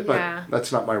anything with it, but Yeah.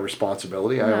 that's not my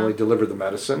responsibility. I No. only deliver the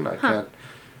medicine. I can't,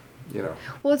 you know.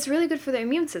 Well, it's really good for the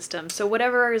immune system. So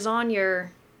whatever is on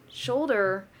your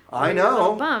shoulder, I or your know.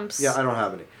 little bumps. Yeah, I don't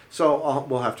have any. So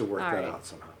we'll have to work All that right. out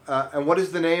somehow. And what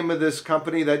is the name of this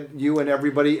company that you and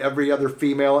every other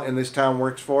female in this town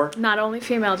works for? Not only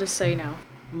female, just so you know.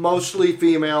 Mostly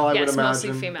female, I would Yes, imagine.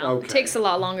 mostly female. Okay. It takes a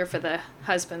lot longer for the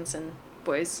husbands and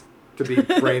boys. To be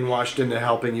brainwashed into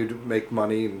helping you to make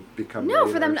money and become No,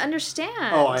 for them to millionaires.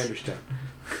 understand. Oh, I understand.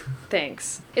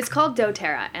 Thanks. It's called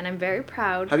doTERRA, and I'm very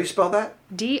proud. How do you spell that?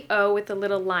 D-O with the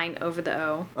little line over the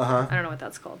O. Uh-huh. I don't know what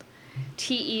that's called.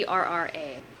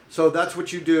 T-E-R-R-A. So that's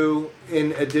what you do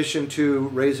in addition to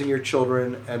raising your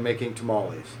children and making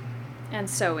tamales. And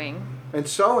sewing. And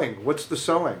sewing. What's the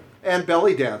sewing? And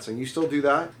belly dancing. You still do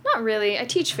that? Not really. I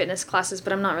teach fitness classes,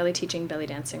 but I'm not really teaching belly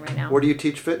dancing right now. Where do you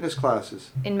teach fitness classes?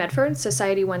 In Medford,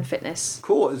 Society One Fitness.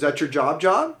 Cool. Is that your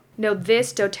job? No,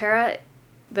 this doTERRA,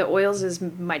 the oils is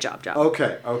my job.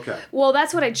 Okay. Well,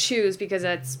 that's what I choose because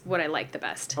that's what I like the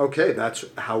best. Okay, that's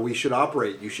how we should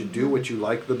operate. You should do what you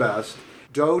like the best.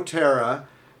 doTERRA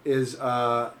is,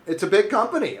 it's a big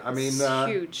company. I mean, It's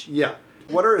huge. Yeah.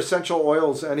 What are essential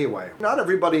oils anyway? Not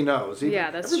everybody knows.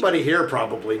 Yeah, that's everybody here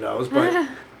probably knows, but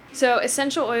So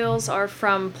essential oils are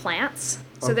from plants,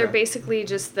 So they're Okay. basically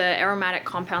just the aromatic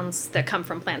compounds that come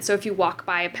from plants. So if you walk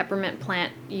by a peppermint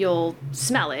plant, you'll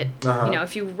smell it. Uh-huh. You know,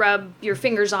 if you rub your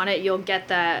fingers on it, you'll get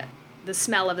the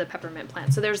smell of the peppermint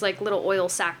plant. So there's like little oil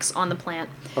sacs on the plant.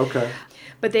 Okay.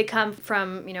 But they come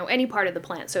from, you know, any part of the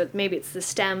plant. So maybe it's the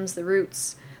stems, the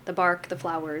roots, the bark, the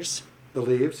flowers, The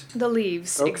leaves? the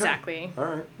leaves. Okay. Exactly. All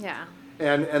right. Yeah.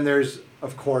 And there's,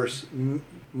 of course,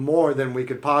 more than we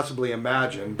could possibly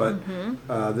imagine, but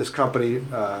this company,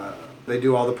 they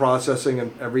do all the processing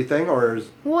and everything, or is...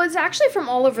 Well, it's actually from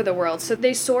all over the world. So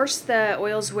they source the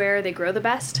oils where they grow the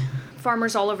best.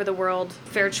 Farmers all over the world,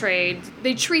 fair trade.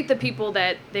 They treat the people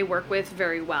that they work with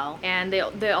very well. And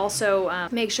they also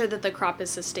make sure that the crop is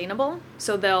sustainable.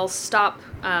 So they'll stop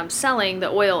selling the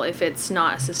oil if it's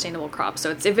not a sustainable crop. So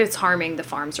if it's harming the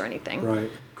farms or anything. Right.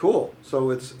 Cool.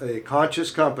 So it's a conscious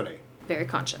company. Very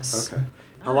conscious. Okay.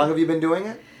 How long have you been doing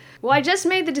it? Well, I just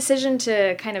made the decision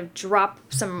to kind of drop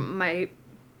some of my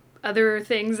other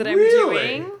things that I'm Really?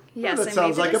 doing. Yes, Well, that I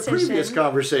sounds made like the a previous decision.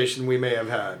 conversation we may have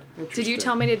had. Did you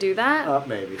tell me to do that?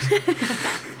 Maybe.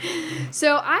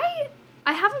 So I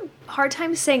have a hard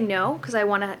time saying no because I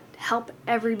want to help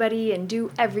everybody and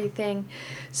do everything.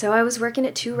 So I was working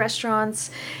at 2 restaurants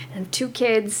and 2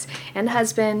 kids and a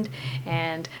husband,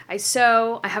 and I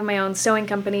sew. I have my own sewing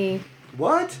company.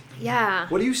 What? Yeah.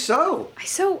 What do you sew? I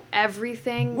sew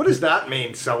everything. What does that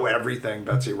mean, sew everything,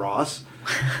 Betsy Ross?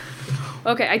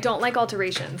 Okay, I don't like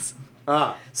alterations.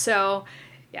 Ah, So,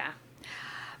 yeah.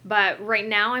 But right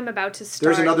now I'm about to start.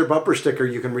 there's another bumper sticker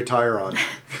you can retire on.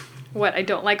 What, I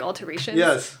don't like alterations?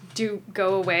 Yes. Do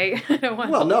go away. I don't want.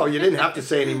 Well, no, you didn't have to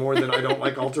say any more than I don't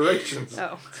like alterations.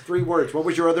 Oh. It's 3 words. What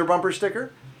was your other bumper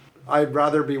sticker? I'd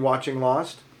rather be watching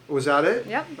Lost. Was that it?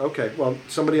 Yep. Okay, well,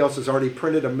 somebody else has already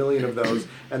printed 1 million of those,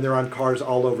 and they're on cars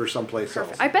all over someplace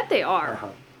else. I bet they are. Uh-huh.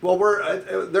 Well,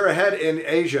 they're ahead in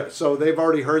Asia, so they've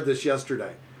already heard this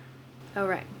yesterday. Oh,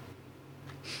 right.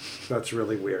 That's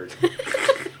really weird.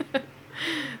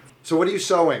 So what are you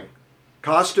sewing?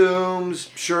 Costumes,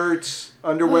 shirts,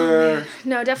 underwear,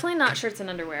 No, definitely not shirts and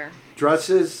underwear.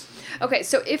 dresses? Okay,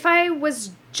 so if I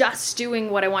was just doing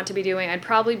what I want to be doing, I'd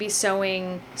probably be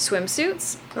sewing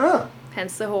swimsuits. Ah,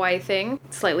 Hence the Hawaii thing.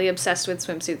 Slightly obsessed with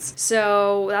swimsuits.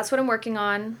 So that's what I'm working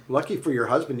on. lucky for your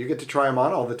husband. You get to try them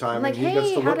on all the time, I'm like, and he hey, gets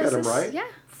to how look does at them, this? right?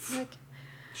 Yeah. Like,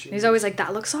 Jeez. he's always like,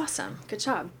 that looks awesome. Good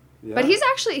job. Yeah. But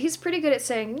he's pretty good at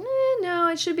saying, no,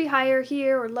 it should be higher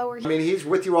here or lower I here. mean, he's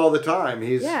with you all the time.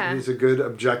 He's Yeah. a good,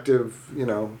 objective,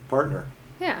 partner.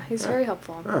 Yeah, he's very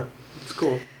helpful. Ah, it's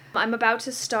cool. I'm about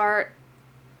to start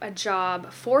a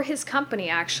job for his company,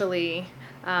 actually,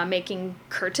 making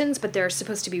curtains, but they're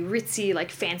supposed to be ritzy, like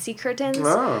fancy curtains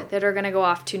Oh. that are going to go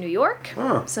off to New York,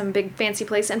 Oh. some big fancy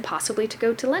place, and possibly to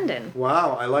go to London.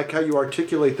 Wow, I like how you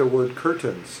articulate the word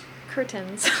curtains.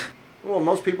 Curtains. Well,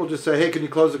 most people just say, "Hey, can you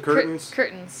close the curtains?"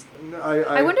 Curtains. I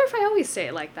I wonder if I always say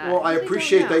it like that. Well, I really don't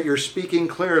appreciate know. that you're speaking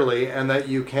clearly and that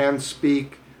you can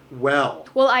speak well.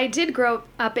 Well, I did grow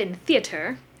up in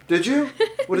theater. Did you?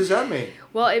 What does that mean?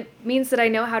 Well, it means that I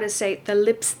know how to say the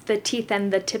lips, the teeth,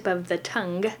 and the tip of the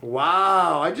tongue.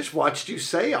 Wow, I just watched you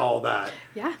say all that.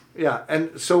 Yeah. Yeah,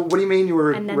 and so what do you mean you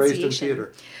were raised in Enunciation.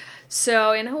 theater?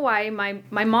 So in Hawaii, my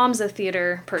mom's a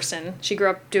theater person. She grew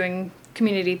up doing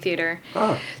community theater.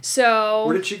 Oh, So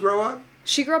where did she grow up?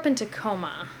 she grew up in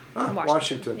Tacoma, Oh, Washington.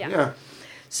 Washington. Yeah.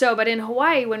 So, but in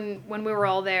Hawaii, when we were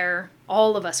all there,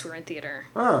 all of us were in theater.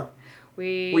 Oh,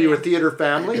 We were you a theater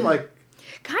family? Like,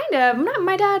 kind of.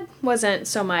 My dad wasn't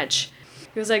so much.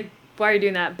 He was like, "Why are you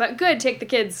doing that?" But good, take the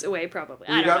kids away. Probably.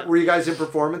 I don't know. were you guys in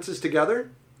performances together?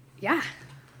 Yeah.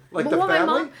 Like Well, the my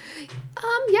family? mom.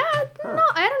 Yeah. No,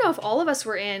 I don't know if all of us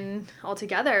were in all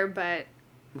together, but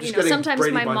I'm just you know, getting sometimes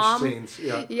Brady my Bunch mom. scenes.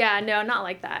 Yeah. Yeah, no, not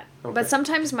like that. Okay. But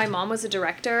sometimes my mom was a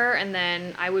director, and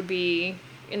then I would be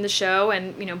in the show,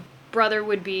 and brother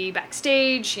would be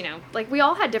backstage. Like we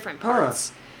all had different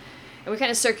parts, and we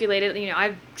kind of circulated.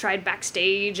 I tried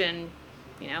backstage, and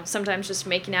sometimes just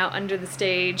making out under the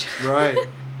stage. Right.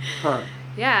 Huh.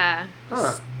 Yeah,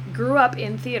 Huh. grew up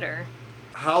in theater.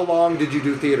 How long did you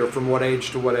do theater? From what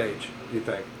age to what age, do you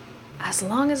think? As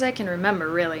long as I can remember,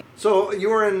 really. So you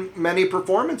were in many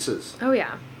performances. Oh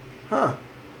yeah. Huh.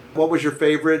 What was your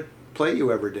favorite play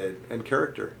you ever did and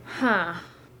character? Huh.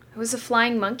 It was a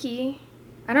flying monkey.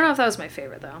 I don't know if that was my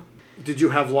favorite though. Did you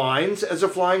have lines as a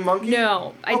flying monkey?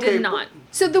 No, I Okay, did not.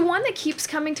 So the one that keeps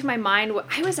coming to my mind,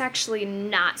 I was actually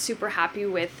not super happy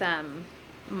with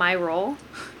my role.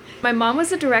 My mom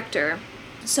was a director,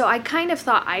 so I kind of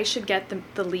thought I should get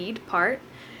the lead part,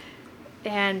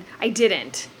 and I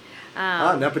didn't.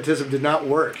 Nepotism did not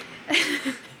work.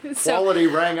 So Quality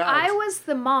rang out. I was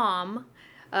the mom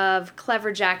of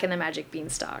Clever Jack and the Magic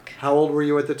Beanstalk. How old were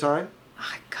you at the time?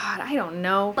 Oh, God, I don't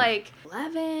know. Like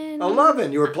 11?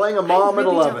 11. You were playing a mom I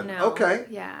really at don't 11. know. Okay.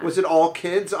 Yeah. Was it all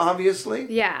kids, obviously?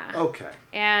 Yeah. Okay.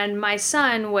 And my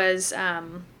son was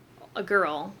a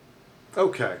girl.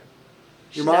 Okay. Your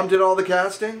She's mom a- did all the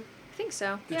casting? I think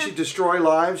so. Did yeah. she destroy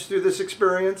lives through this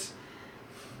experience?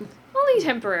 Only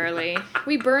temporarily.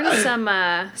 We burned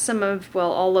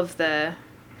all of the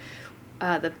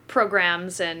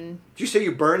programs, and Did you say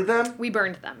you burned them? we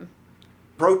burned them.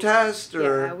 Protest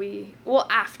or Yeah,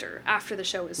 after the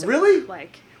show was over. Really?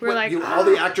 Like What, all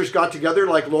the actors got together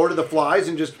like Lord of the Flies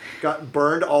and just got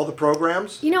burned all the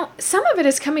programs? You know, some of it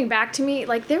is coming back to me.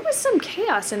 Like, there was some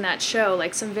chaos in that show.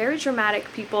 Like, some very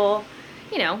dramatic people,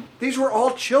 you know. These were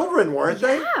all children, weren't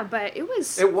they? Yeah, but it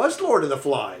was Lord of the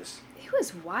Flies.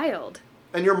 wild.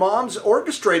 And your mom's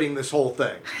orchestrating this whole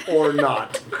thing, or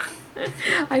not?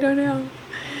 I don't know.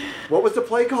 What was the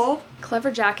play called?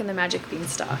 Clever Jack and the Magic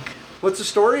Beanstalk. What's the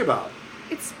story about?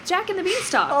 It's Jack and the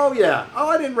Beanstalk. Oh, yeah. Oh,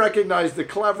 I didn't recognize the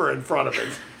clever in front of it.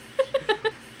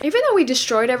 Even though we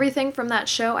destroyed everything from that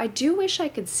show, I do wish I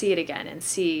could see it again and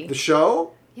see. The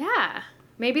show? Yeah.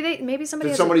 Maybe somebody Did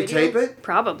has somebody a video. tape it?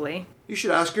 Probably. You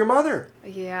should ask your mother.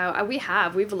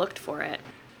 Yeah, we've looked for it.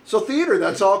 So theater,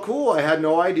 that's all cool. I had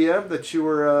no idea that you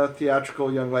were a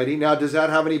theatrical young lady. Now, does that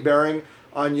have any bearing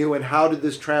on you, and how did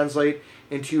this translate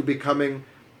into you becoming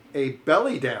a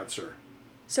belly dancer?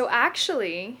 So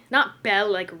actually, not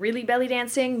really belly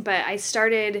dancing, but I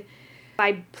started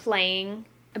by playing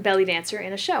a belly dancer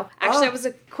in a show. Actually, I was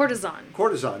a courtesan.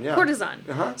 Courtesan, yeah. Courtesan.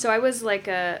 Uh-huh. So I was like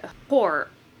a whore,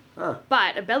 Huh.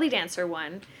 but a belly dancer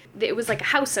one. It was like a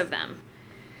house of them.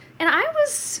 And I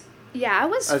was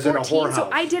As in a 14, so whorehouse.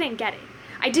 I didn't get it.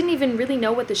 I didn't even really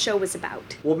know what the show was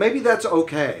about. Well, maybe that's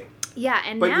okay. Yeah,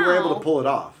 and But now... you were able to pull it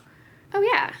off. Oh,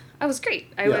 yeah. I was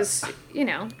great. I Yeah. was in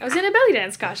a belly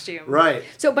dance costume. Right.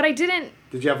 So, but I didn't...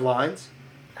 Did you have lines?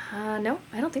 No,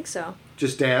 I don't think so.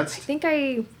 Just I danced? think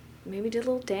I maybe did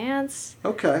a little dance.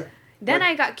 Okay. Then Like-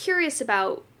 I got curious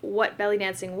about what belly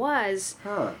dancing was,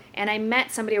 Huh. and I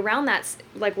met somebody around that,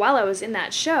 like while I was in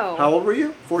that show. How old were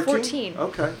you? 14? 14.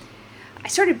 Okay. I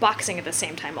started boxing at the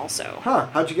same time also. Huh.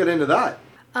 How'd you get into that?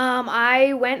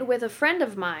 I went with a friend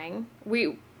of mine.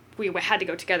 We had to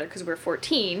go together because we were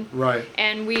 14. Right.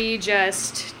 And we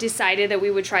just decided that we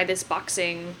would try this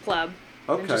boxing club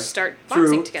Okay. and just start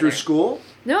boxing together. Through school?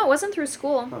 No, it wasn't through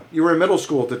school. Huh. You were in middle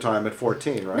school at the time at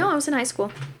 14, right? No, I was in high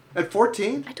school. At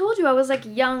 14? I told you I was like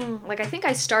young. Like I think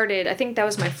that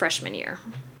was my freshman year.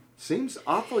 Seems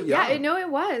awful young. Yeah, no, it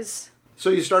was. So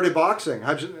you started boxing.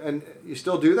 And you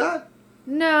still do that?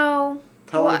 No.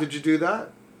 How long did you do that?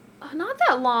 Not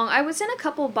that long. I was in a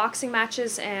couple boxing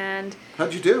matches, and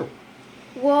How'd you do?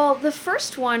 well, the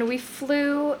first one we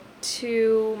flew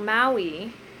to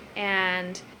Maui,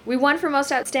 and we won for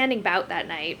most outstanding bout that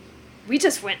night. We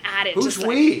just went at it. Who's just like,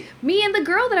 we? Me and the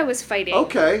girl that I was fighting.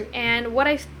 Okay. And what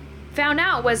I found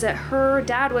out was that her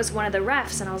dad was one of the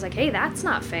refs, and I was like, hey, that's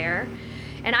not fair.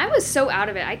 And I was so out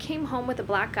of it. I came home with a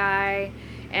black eye,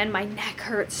 and my neck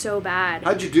hurt so bad.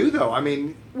 How'd you do though? I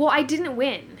mean, Well, I didn't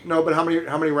win. no, but how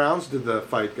many rounds did the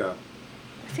fight go?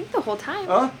 I think the whole time.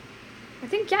 Huh? I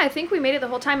think we made it the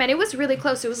whole time, and it was really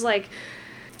close. It was like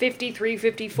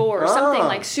 53-54 or something, Ah.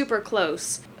 like super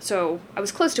close. So I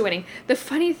was close to winning. The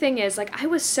funny thing is, like, I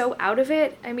was so out of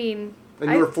it. I mean,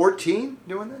 And you were 14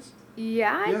 doing this?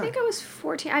 yeah, I Yeah. think I was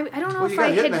 14. I don't know Well, if you got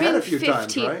I hit in had the head been a few 15.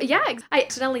 times, right? Yeah, I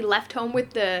accidentally left home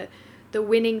with the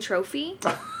winning trophy.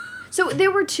 So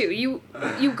there were two.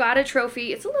 You got a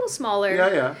trophy. It's a little smaller.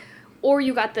 Yeah. Or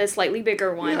you got the slightly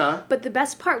bigger one. Yeah. But the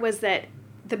best part was that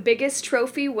the biggest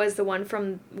trophy was the one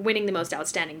from winning the most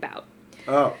outstanding bout.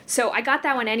 Oh. So I got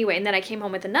that one anyway, and then I came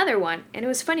home with another one. And it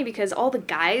was funny because all the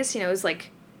guys, it was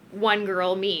like one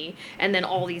girl, me, and then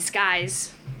all these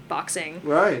guys boxing.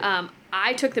 Right.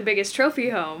 I took the biggest trophy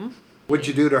home. What'd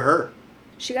you do to her?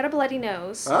 She got a bloody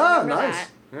nose. I Ah, remember nice. that.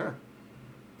 Yeah.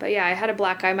 But yeah, I had a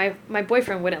black eye. My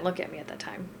boyfriend wouldn't look at me at that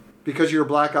time. Because you're a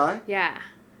black eye? Yeah.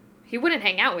 He wouldn't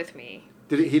hang out with me.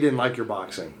 He didn't like your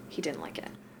boxing? He didn't like it.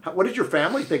 What did your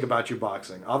family think about you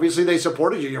boxing? Obviously, they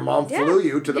supported you. Your mom Yeah. flew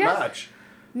you to the Yeah. match.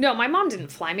 No, my mom didn't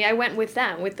fly me. I went with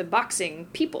them, with the boxing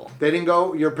people. They didn't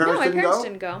go? Your No, parents my didn't parents go?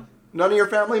 didn't go. None of your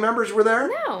family members were there?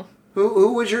 No.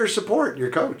 Who was your support? Your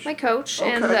coach? My coach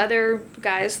and Okay. the other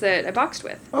guys that I boxed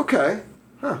with. Okay.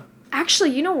 Huh. Actually,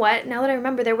 you know what? Now that I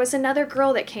remember, there was another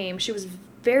girl that came. She was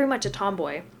very much a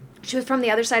tomboy. She was from the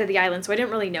other side of the island, so I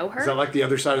didn't really know her. Is that like the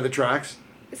other side of the tracks?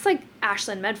 It's like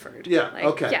Ashlyn Medford. Yeah, Like,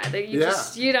 okay. Yeah, you Yeah.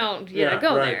 just, you don't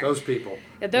go right. there. Those people.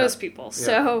 Yeah, those Yeah. people. Yeah.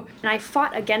 So, and I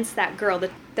fought against that girl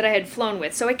that I had flown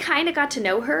with. So I kind of got to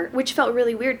know her, which felt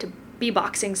really weird to be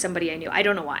boxing somebody I knew. I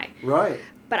don't know why. Right.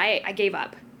 But I gave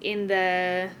up in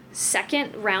the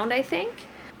second round, I think.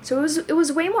 So it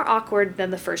was way more awkward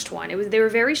than the first one. They were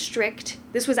very strict.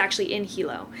 This was actually in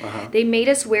Hilo. Uh-huh. They made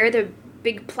us wear the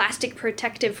big plastic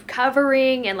protective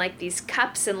covering and like these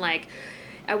cups, and like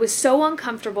I was so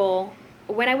uncomfortable.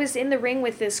 When I was in the ring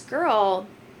with this girl,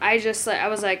 I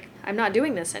was like, I'm not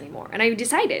doing this anymore. And I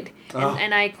decided.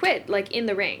 And I quit, like, in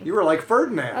the ring. You were like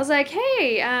Ferdinand. I was like,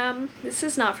 hey, this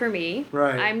is not for me.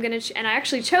 Right. I'm going to... and I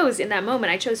actually chose, in that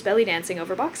moment, I chose belly dancing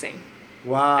over boxing.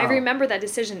 Wow. I remember that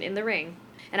decision in the ring.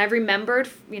 And I remembered,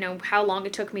 how long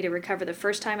it took me to recover the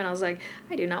first time. And I was like,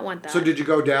 I do not want that. So did you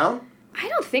go down? I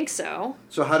don't think so.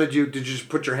 So how did you just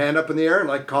put your hand up in the air and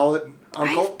like call it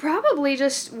uncle? I probably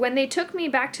just, when they took me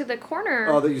back to the corner...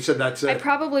 Oh, that you said that's it. I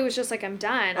probably was just like, I'm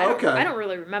done. Okay. I don't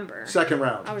really remember. Second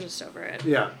round. I was just over it.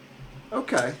 Yeah.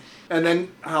 Okay. And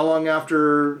then how long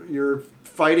after your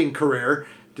fighting career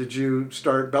did you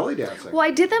start belly dancing? Well,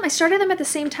 I started them at the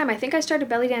same time. I think I started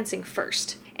belly dancing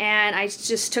first. And I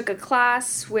just took a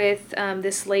class with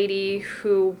this lady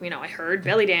who, I heard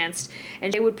belly danced.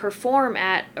 And they would perform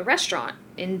at a restaurant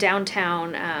in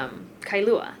downtown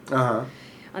Kailua on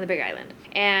the Big Island.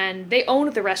 And they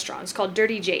owned the restaurant. It's called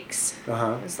Dirty Jake's. It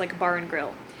was like a bar and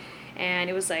grill. And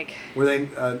it was like... Were they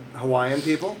Hawaiian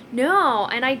people? No,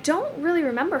 and I don't really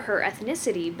remember her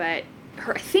ethnicity, but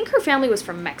I think her family was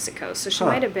from Mexico, so she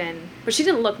might have been... But she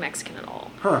didn't look Mexican at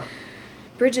all. Huh.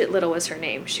 Bridget Little was her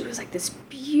name. She was like this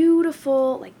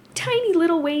beautiful, like tiny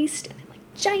little waist and then like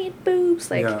giant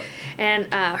boobs,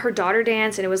 and her daughter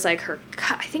danced, and it was like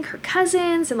I think her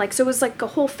cousins, and like so it was like a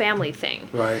whole family thing.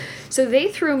 Right. So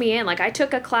they threw me in. Like I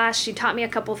took a class. She taught me a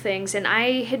couple things, and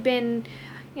I had been,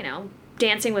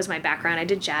 dancing was my background. I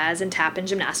did jazz and tap and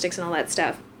gymnastics and all that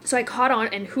stuff. So I caught on,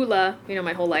 and hula,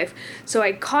 my whole life. So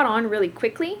I caught on really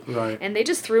quickly. Right. And they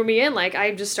just threw me in. Like,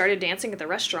 I just started dancing at the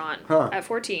restaurant at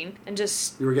 14 and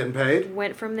just... You were getting paid?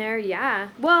 Went from there, yeah.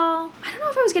 Well, I don't know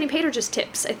if I was getting paid or just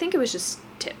tips. I think it was just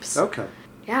tips. Okay.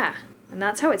 Yeah. And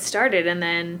that's how it started. And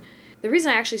then the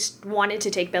reason I actually wanted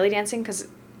to take belly dancing, because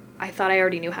I thought I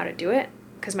already knew how to do it.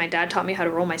 Because my dad taught me how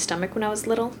to roll my stomach when I was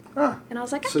little. And I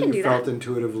was like, I can do that. So you felt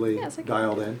intuitively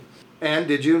dialed in. And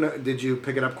did you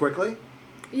pick it up quickly?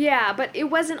 Yeah, but it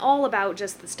wasn't all about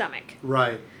just the stomach.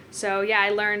 Right. So, yeah,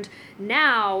 I learned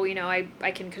now,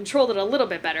 I can control it a little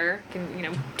bit better. I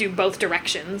can, do both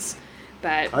directions.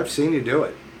 But... I've seen you do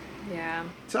it. Yeah.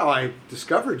 That's how I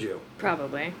discovered you.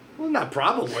 Probably. Well, not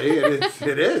probably.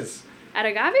 It is. At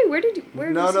Agave? Where did you...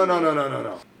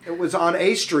 No. It was on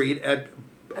A Street at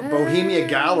Bohemia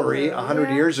Gallery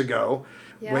 100 years ago.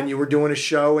 Yeah. When you were doing a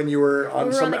show and you were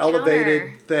on some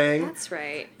elevated thing. That's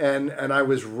right. And I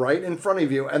was right in front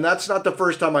of you. And that's not the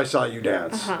first time I saw you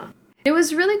dance. It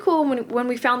was really cool when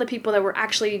we found the people that were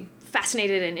actually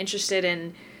fascinated and interested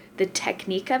in the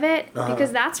technique of it.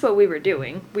 Because that's what we were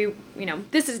doing.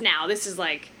 This is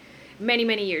like many,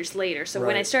 many years later. So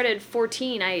when I started at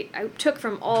 14, I took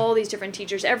from all these different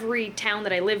teachers. Every town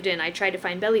that I lived in, I tried to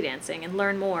find belly dancing and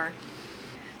learn more.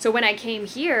 So when I came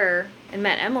here and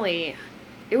met Emily...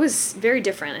 It was very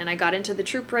different, and I got into the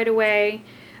troupe right away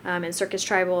in Circus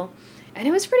Tribal, and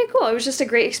it was pretty cool. It was just a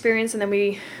great experience, and then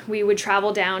we would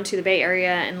travel down to the Bay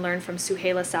Area and learn from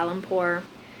Suhaila Salampur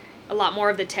a lot more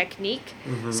of the technique.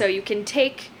 So you can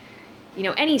take,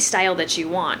 any style that you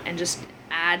want and just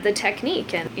add the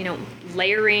technique and,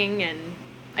 layering and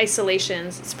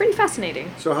isolations. It's pretty fascinating.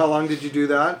 So how long did you do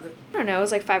that? I don't know. It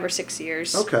was like 5 or 6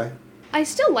 years. Okay. I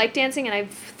still like dancing, and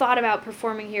I've thought about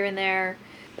performing here and there.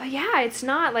 But yeah, it's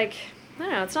not like, I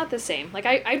don't know, it's not the same. Like,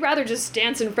 I'd rather just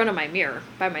dance in front of my mirror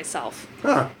by myself.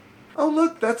 Huh. Oh,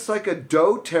 look, that's like a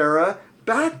doTERRA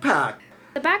backpack.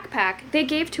 The backpack they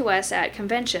gave to us at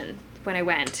convention when I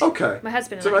went. Okay. My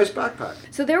husband and I. It's a nice backpack.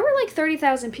 So there were like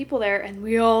 30,000 people there, and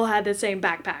we all had the same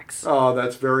backpacks. Oh,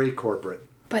 that's very corporate.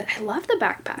 But I love the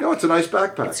backpack. No, it's a nice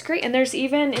backpack. It's great. And there's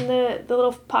even, in the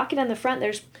little pocket on the front,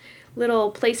 there's little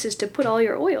places to put all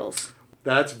your oils.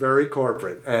 That's very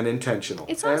corporate and intentional.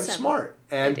 It's awesome. And smart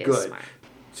and it good. Is smart.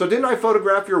 So didn't I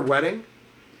photograph your wedding?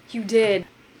 You did.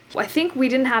 I think we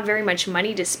didn't have very much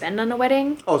money to spend on a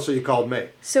wedding. Oh, so you called me.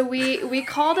 So we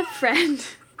called a friend.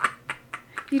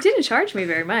 You didn't charge me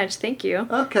very much. Thank you.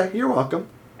 Okay, you're welcome.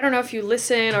 I don't know if you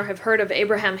listen or have heard of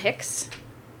Abraham Hicks.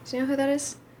 Do you know who that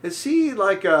is? Is he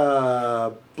like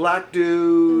a black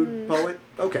dude poet?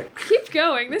 Okay. Keep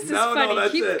going. This is funny.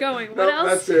 That's Keep it. going. No, What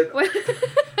else? that's it.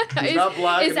 He's not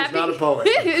black and he's not a poet.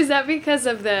 Is that because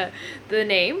of the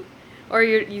name? Or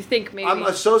you think maybe... I'm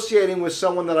associating with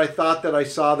someone that I thought that I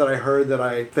saw, that I heard, that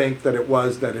I think that it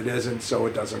was, that it isn't, so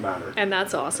it doesn't matter. And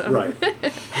that's awesome. Right.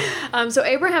 So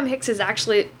Abraham Hicks is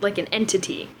actually like an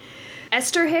entity.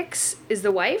 Esther Hicks is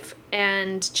the wife,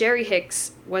 and Jerry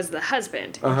Hicks was the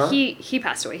husband. He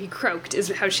passed away. He croaked, is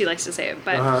how she likes to say it.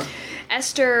 But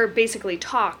Esther basically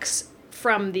talks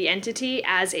from the entity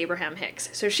as Abraham Hicks.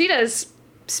 So she does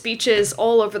speeches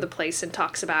all over the place and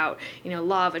talks about,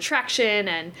 law of attraction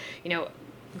and,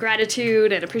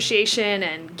 gratitude and appreciation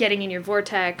and getting in your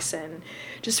vortex, and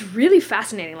just really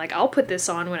fascinating. Like, I'll put this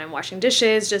on when I'm washing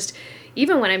dishes, just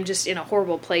even when I'm just in a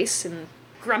horrible place and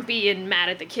grumpy and mad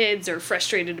at the kids or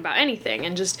frustrated about anything,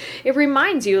 and just it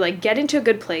reminds you, like, get into a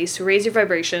good place, raise your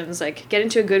vibrations, like get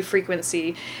into a good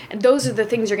frequency, and those are the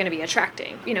things you're going to be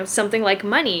attracting. Something like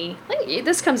money, like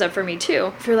this comes up for me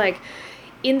too. If you're like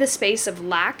in the space of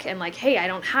lack and like, hey, I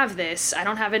don't have this, I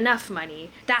don't have enough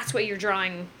money, that's what you're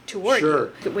drawing toward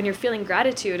you. When you're feeling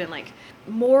gratitude, and like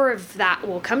more of that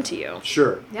will come to you.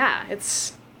 Yeah,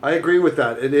 I agree with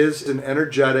that. It is an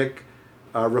energetic,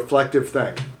 reflective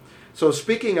thing. So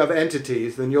speaking of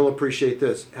entities, then you'll appreciate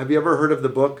this. Have you ever heard of the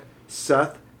book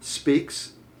Seth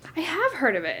Speaks? I have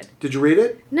heard of it. Did you read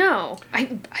it? No. I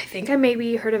think I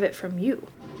maybe heard of it from you.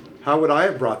 How would I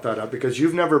have brought that up? Because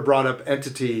you've never brought up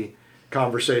entity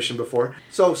conversation before.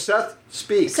 So Seth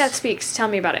Speaks. Seth Speaks. Tell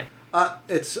me about it.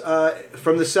 It's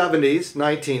from the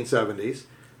 1970s.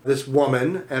 This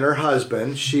woman and her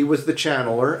husband, she was the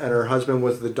channeler and her husband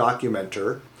was the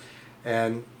documenter.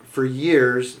 And for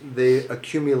years, they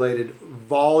accumulated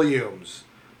volumes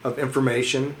of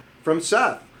information from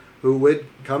Seth, who would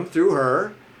come through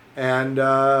her and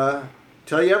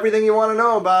tell you everything you want to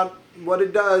know about what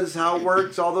it does, how it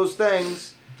works, all those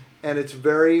things. And it's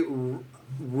very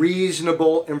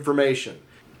reasonable information.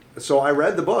 So I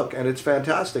read the book, and it's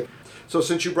fantastic. So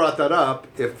since you brought that up,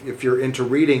 if you're into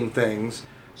reading things...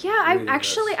 Yeah,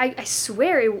 I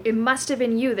swear it must have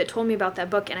been you that told me about that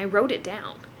book, and I wrote it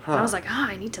down. And I was like,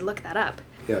 I need to look that up.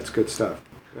 Yeah, it's good stuff.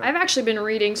 Yeah. I've actually been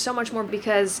reading so much more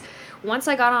because once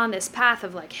I got on this path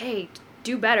of like, hey,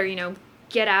 do better,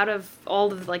 get out of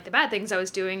all of like the bad things I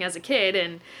was doing as a kid,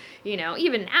 and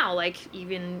even now, like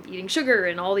even eating sugar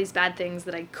and all these bad things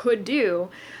that I could do,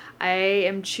 I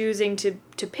am choosing to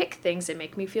pick things that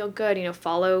make me feel good,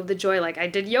 follow the joy. Like I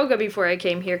did yoga before I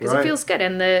came here because it feels good,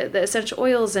 and the essential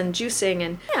oils and juicing,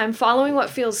 and I'm following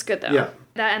what feels good though. Yeah.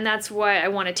 And that's what I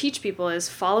want to teach people is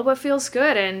follow what feels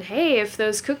good. And hey, if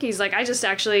those cookies, like I just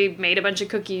actually made a bunch of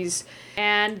cookies,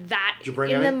 and that Did you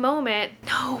bring in any? the moment,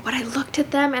 no, but I looked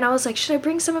at them and I was like, should I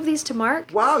bring some of these to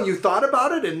Mark? Wow, you thought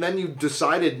about it and then you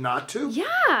decided not to?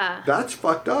 Yeah. That's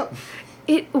fucked up.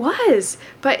 It was.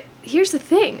 But here's the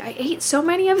thing. I ate so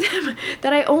many of them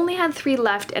that I only had 3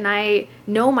 left, and I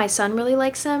know my son really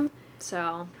likes them.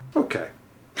 So. Okay.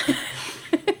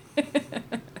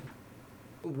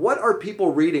 What are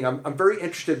people reading? I'm very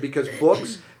interested because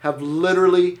books have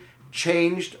literally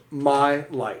changed my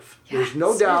life. Yeah, There's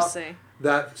no seriously. doubt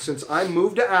that since I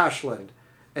moved to Ashland,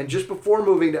 and just before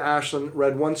moving to Ashland,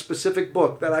 read one specific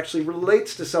book that actually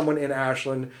relates to someone in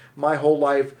Ashland, my whole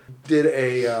life did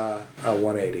a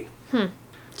 180. Do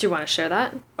you want to share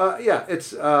that? Yeah,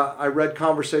 it's I read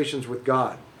Conversations with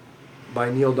God by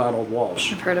Neil Donald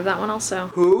Walsh. I've heard of that one also.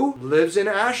 Who lives in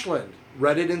Ashland.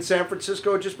 Read it in San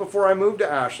Francisco just before I moved to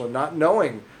Ashland, not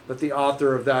knowing that the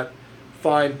author of that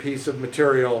fine piece of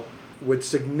material would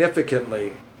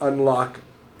significantly unlock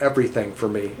everything for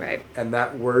me. Right. And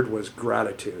that word was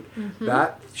gratitude. Mm-hmm.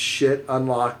 That shit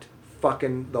unlocked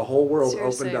fucking the whole world.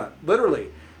 Seriously. Opened up. Literally,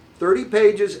 30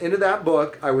 pages into that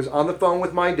book, I was on the phone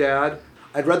with my dad.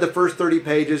 I'd read the first 30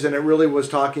 pages, and it really was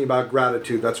talking about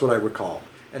gratitude. That's what I recall.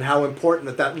 And how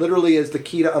important that literally is the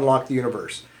key to unlock the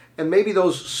universe. And maybe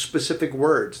those specific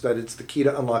words, that it's the key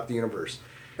to unlock the universe.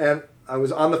 And I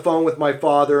was on the phone with my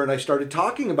father, and I started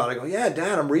talking about it. I go, yeah,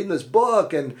 Dad, I'm reading this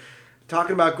book, and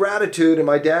talking about gratitude. And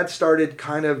my dad started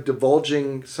kind of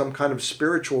divulging some kind of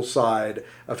spiritual side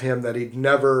of him that he'd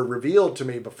never revealed to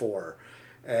me before.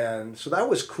 And so that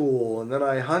was cool. And then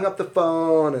I hung up the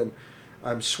phone, and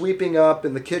I'm sweeping up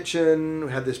in the kitchen.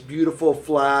 We had this beautiful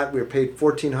flat. We were paid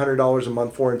 $1,400 a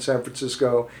month for in San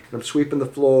Francisco. And I'm sweeping the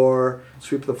floor.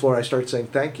 And I started saying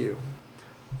thank you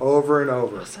over and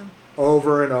over. Awesome.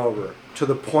 Over and over. To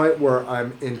the point where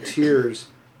I'm in tears,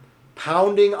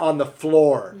 pounding on the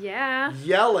floor. Yeah.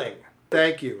 Yelling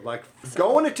thank you. Like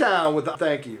going to town with the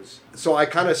thank yous. So I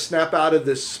kind of snap out of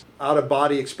this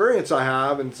out-of-body experience I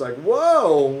have. And it's like,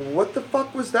 whoa, what the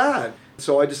fuck was that?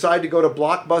 So I decided to go to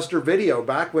Blockbuster Video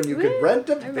back when you could rent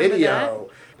a video.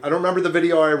 I don't remember the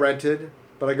video I rented,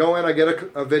 but I go in, I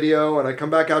get a video, and I come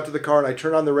back out to the car, and I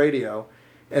turn on the radio,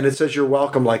 and it says you're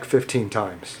welcome like 15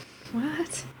 times.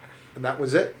 What? And that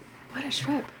was it. What a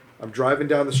trip. I'm driving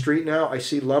down the street now. I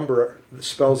see lumber that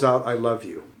spells out I love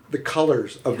you. the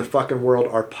colors of the fucking world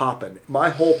are popping. My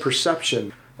whole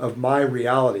perception of my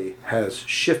reality has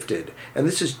shifted. And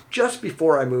this is just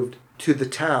before I moved to the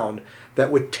town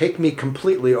that would take me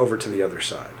completely over to the other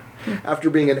side. After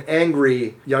being an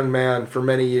angry young man for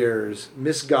many years,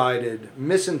 misguided,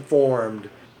 misinformed,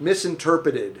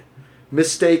 misinterpreted,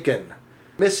 mistaken,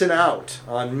 missing out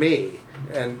on me,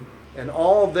 and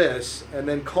all this, and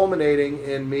then culminating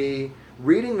in me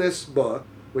reading this book,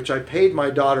 which I paid my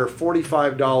daughter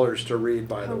 $45 to read,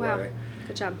 by the wow. way.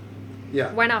 Good job.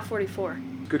 Yeah. Why not 44?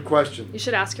 Good question. You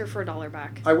should ask her for $1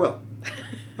 back. I will.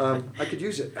 I could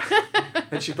use it.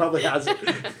 And she probably has it.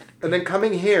 And then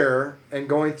coming here and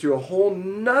going through a whole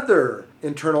nother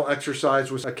internal exercise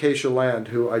with Acacia Land,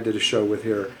 who I did a show with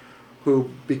here,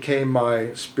 who became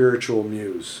my spiritual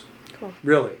muse. Cool.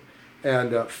 Really.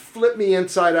 And flipped me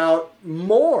inside out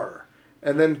more.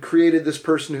 And then created this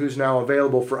person who's now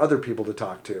available for other people to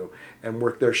talk to and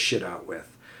work their shit out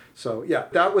with. So, yeah,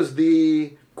 that was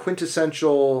the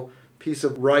quintessential piece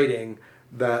of writing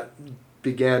that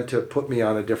began to put me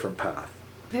on a different path.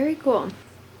 Very cool.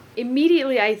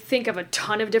 Immediately, I think of a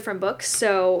ton of different books,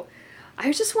 so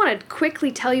I just want to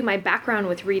quickly tell you my background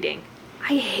with reading.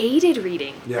 I hated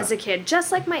reading as a kid,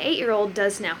 just like my 8-year-old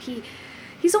does now.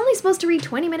 He's only supposed to read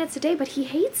 20 minutes a day, but he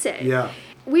hates it. Yeah.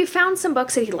 We've found some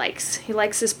books that he likes. He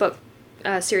likes this book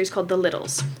series called The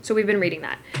Littles, so we've been reading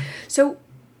that. So,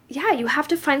 yeah, you have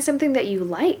to find something that you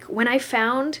like. When I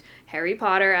found Harry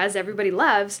Potter, as everybody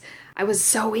loves, I was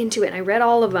so into it, and I read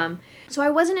all of them. So I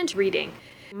wasn't into reading.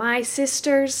 My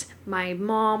sisters, my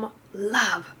mom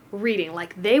love reading.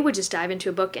 Like, they would just dive into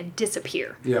a book and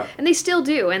disappear. Yeah. And they still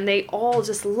do, and they all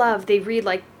just love, they read,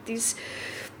 like, these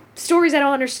stories I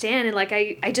don't understand, and, like,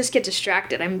 I just get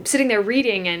distracted. I'm sitting there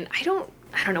reading, and I don't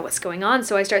know what's going on,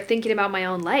 so I start thinking about my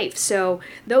own life. So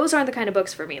those aren't the kind of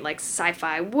books for me, like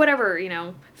sci-fi, whatever,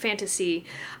 fantasy.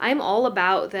 I'm all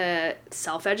about the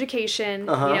self-education,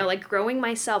 like growing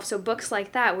myself. So books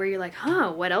like that where you're like,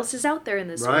 what else is out there in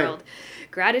this world?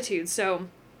 Gratitude. So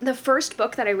the first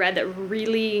book that I read that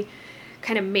really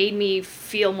kind of made me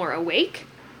feel more awake,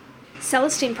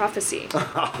 Celestine Prophecy.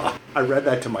 I read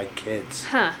that to my kids.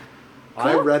 Huh. Cool.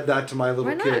 I read that to my little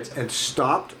Why not? kids and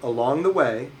stopped along the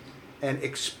way and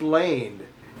explained.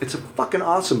 It's a fucking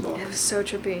awesome book. It was so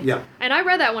trippy. Yeah. And I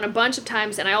read that one a bunch of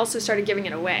times, and I also started giving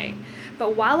it away.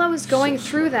 But while I was going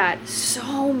through that,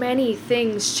 so many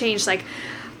things changed. Like,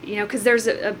 because there's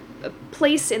a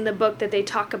place in the book that they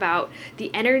talk about the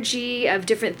energy of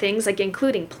different things, like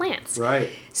including plants.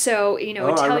 Right. So, it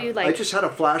tell you, like... I just had a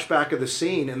flashback of the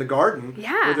scene in the garden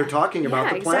where they're talking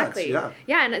about the plants. Exactly. Yeah,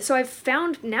 yeah, and so I've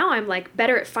found now I'm, like,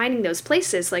 better at finding those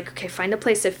places. Like, okay, find a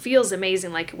place that feels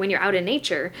amazing, like, when you're out in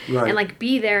nature. Right. And, like,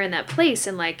 be there in that place.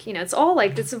 And, like, it's all,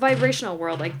 like, it's a vibrational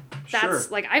world. Like, that's,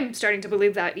 Sure. like, I'm starting to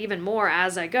believe that even more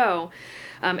as I go.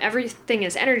 Everything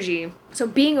is energy. So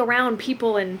being around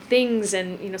people and things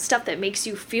and, stuff that makes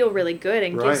you feel really good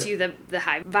and gives you the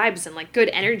high vibes and, like, good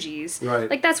energies. Right.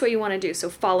 Like, that's what you want to do. So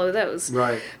follow those.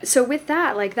 Right. So with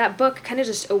that, like, that book kind of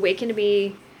just awakened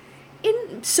me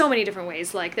in so many different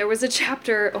ways. Like, there was a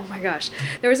chapter, oh my gosh.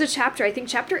 There was a chapter, I think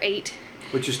chapter 8.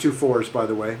 Which is 2 4s, by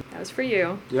the way. That was for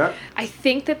you. Yeah. I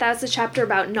think that's the chapter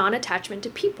about non-attachment to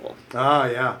people. Ah,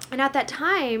 yeah. And at that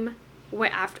time...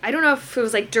 I don't know if it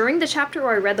was like during the chapter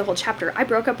or I read the whole chapter. I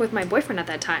broke up with my boyfriend at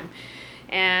that time.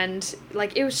 And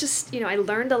like, it was just, I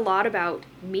learned a lot about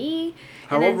me.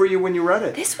 How old were you when you read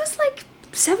it? This was like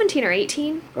 17 or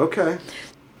 18. Okay.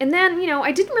 And then,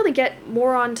 I didn't really get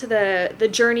more onto the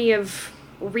journey of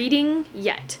reading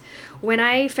yet. When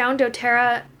I found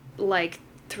doTERRA like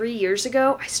 3 years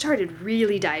ago, I started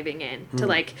really diving in to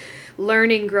like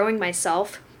learning, growing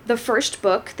myself. The first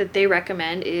book that they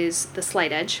recommend is The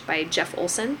Slight Edge by Jeff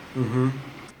Olson. Mm-hmm.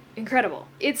 Incredible.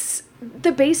 It's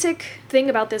the basic thing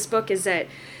about this book is that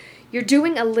you're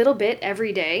doing a little bit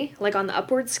every day, like on the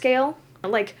upward scale.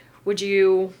 Like, would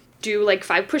you do like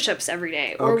 5 push-ups every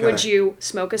day? Or would you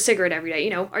smoke a cigarette every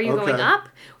day? Are you going up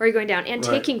or are you going down? And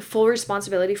taking full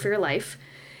responsibility for your life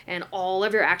and all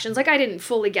of your actions. Like, I didn't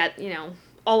fully get,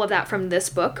 all of that from this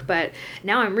book, but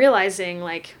now I'm realizing,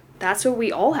 like, that's what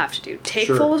we all have to do. Take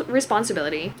full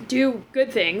responsibility. Do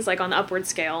good things, like on the upward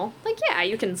scale. Like, yeah,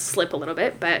 you can slip a little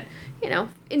bit, but,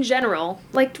 in general,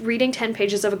 like reading 10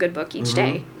 pages of a good book each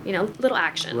day. Little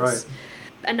actions. Right.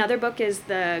 Another book is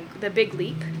The Big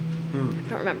Leap. I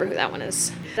don't remember who that one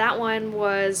is. That one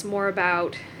was more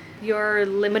about your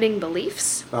limiting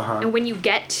beliefs. And when you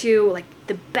get to, like,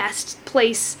 the best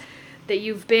place that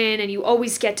you've been and you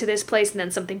always get to this place and then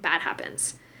something bad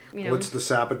happens. What's the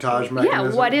sabotage mechanism?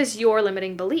 Yeah, what is your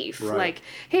limiting belief? Right. Like,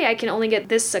 hey, I can only get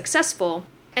this successful,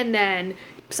 and then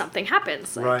something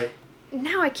happens. Like, right.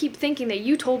 now I keep thinking that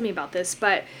you told me about this,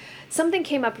 but something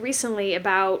came up recently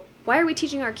about why are we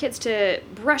teaching our kids to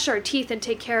brush our teeth and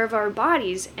take care of our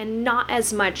bodies and not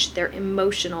as much their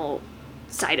emotional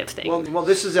side of things? Well,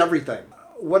 this is everything.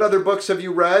 What other books have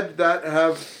you read that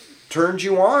have turned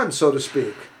you on, so to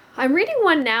speak? I'm reading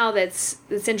one now that's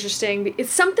interesting.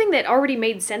 It's something that already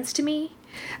made sense to me.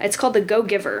 It's called The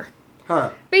Go-Giver.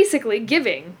 Huh. Basically,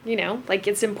 giving, like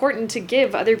it's important to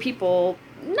give other people,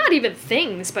 not even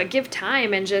things, but give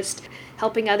time and just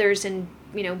helping others and,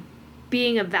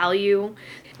 being of value.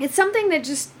 It's something that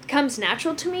just comes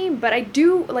natural to me, but I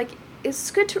do,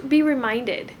 it's good to be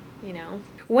reminded,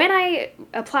 When I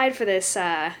applied for this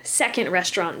second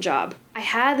restaurant job, I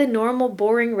had the normal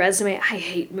boring resume. I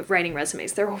hate writing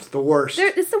resumes. They're the worst.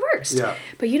 It's the worst. Yeah.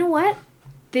 But you know what?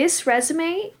 This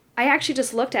resume, I actually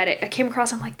just looked at it. I came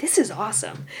across, I'm like, this is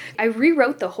awesome. I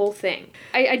rewrote the whole thing.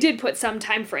 I did put some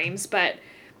time frames, but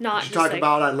not You just talk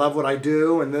about I love what I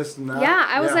do and this and that. Yeah,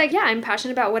 I was like, I'm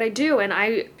passionate about what I do, and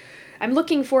I'm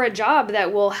looking for a job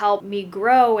that will help me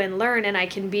grow and learn, and I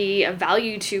can be of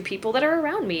value to people that are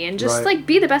around me and just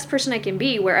be the best person I can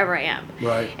be wherever I am.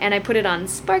 Right. And I put it on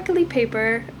sparkly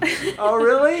paper. Oh,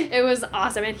 really? It was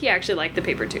awesome, and he actually liked the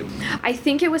paper too. I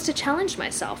think it was to challenge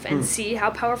myself and see how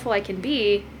powerful I can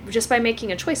be just by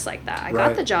making a choice like that. I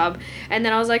got the job, and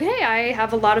then I was like, hey, I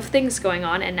have a lot of things going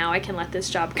on, and now I can let this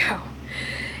job go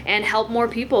and help more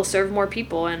people, serve more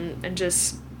people, and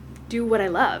just do what I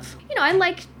love. I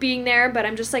like being there, but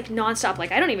I'm just nonstop.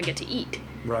 I don't even get to eat.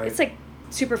 Right. It's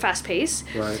super fast paced.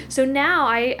 Right. So now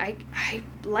I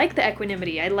like the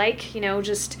equanimity. I like,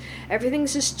 just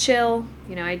everything's just chill.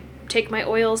 I take my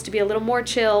oils to be a little more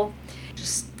chill.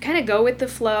 Just kind of go with the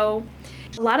flow.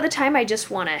 A lot of the time I just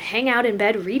want to hang out in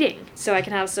bed reading so I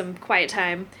can have some quiet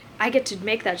time. I get to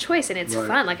make that choice, and it's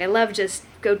fun. I love just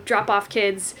go drop off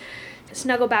kids,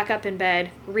 snuggle back up in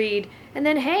bed, read, and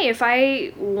then, hey, if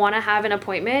I want to have an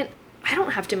appointment, I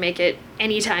don't have to make it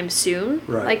anytime soon.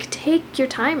 Right. Take your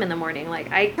time in the morning.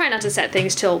 I try not to set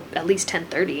things till at least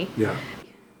 10:30. Yeah.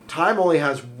 Time only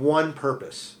has one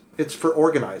purpose. It's for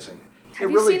organizing. Have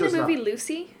it you really seen does the movie not.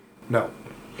 Lucy? No.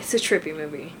 It's a trippy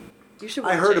movie. You should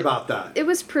watch I heard it. about that. It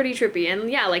was pretty trippy, and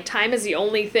yeah, time is the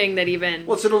only thing that even...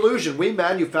 Well, it's an illusion. We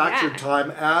manufactured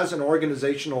time as an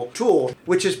organizational tool,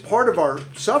 which is part of our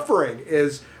suffering,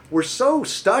 is we're so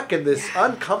stuck in this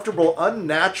uncomfortable,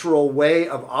 unnatural way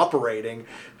of operating.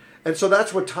 And so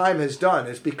that's what time has done,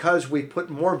 is because we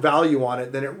put more value on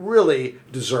it than it really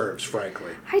deserves,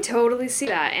 frankly. I totally see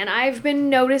that, and I've been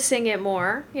noticing it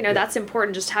more. That's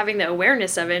important, just having the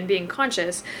awareness of it and being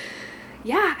conscious.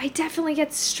 Yeah, I definitely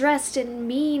get stressed and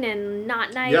mean and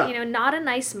not nice, not a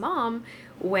nice mom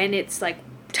when it's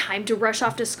time to rush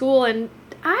off to school. And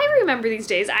I remember these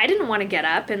days, I didn't want to get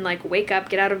up and wake up,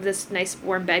 get out of this nice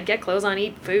warm bed, get clothes on,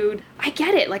 eat food. I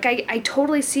get it. I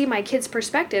totally see my kids'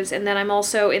 perspectives. And then I'm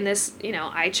also in this,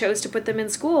 I chose to put them in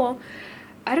school.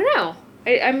 I don't know.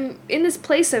 I'm in this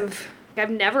place of,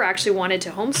 I've never actually wanted to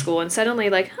homeschool, and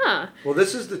suddenly Well,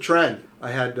 this is the trend.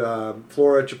 I had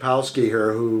Flora Chapowski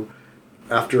here, who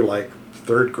after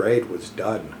third grade was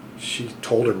done. She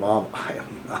told her mom, I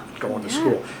am not going to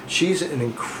school. She's an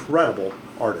incredible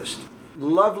artist.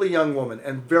 Lovely young woman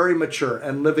and very mature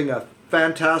and living a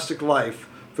fantastic life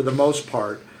for the most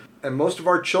part. And most of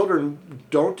our children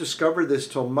don't discover this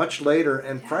till much later.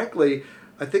 And frankly,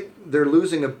 I think they're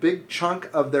losing a big chunk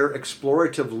of their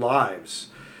explorative lives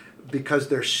because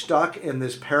they're stuck in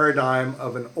this paradigm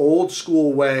of an old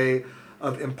school way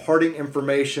of imparting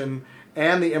information,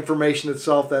 and the information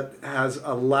itself that has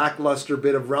a lackluster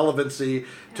bit of relevancy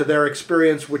to their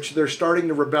experience, which they're starting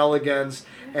to rebel against.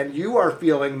 And you are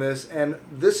feeling this, and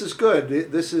this is good.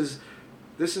 This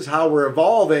is how we're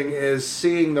evolving, is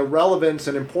seeing the relevance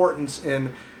and importance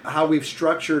in how we've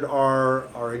structured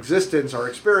our existence, our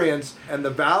experience, and the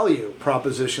value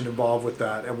proposition involved with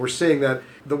that. And we're seeing that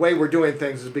the way we're doing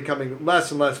things is becoming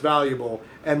less and less valuable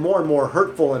and more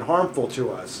hurtful and harmful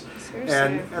to us.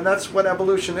 And that's what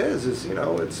evolution is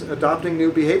it's adopting new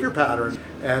behavior patterns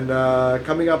and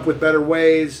coming up with better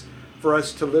ways for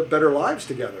us to live better lives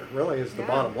together, really, is the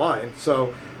bottom line.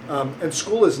 So, and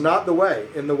school is not the way,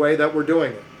 in the way that we're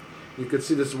doing it. You could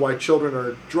see this is why children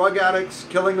are drug addicts,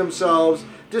 killing themselves,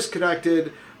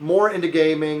 disconnected, more into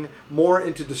gaming, more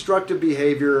into destructive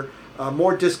behavior,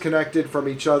 more disconnected from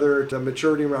each other, to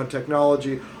maturity around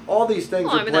technology. All these things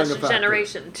are playing a factor. That's a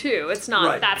generation too. It's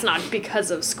not, that's not because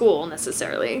of school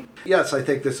necessarily. Yes, I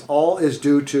think this all is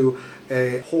due to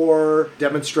a poor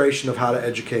demonstration of how to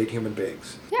educate human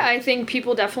beings. Yeah, I think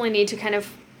people definitely need to kind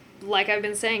of like I've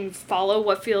been saying, follow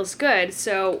what feels good.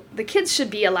 So the kids should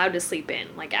be allowed to sleep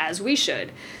in, like as we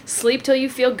should. Sleep till you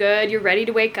feel good, you're ready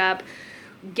to wake up.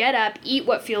 Get up, eat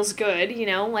what feels good,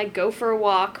 like go for a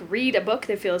walk, read a book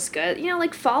that feels good,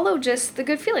 like follow just the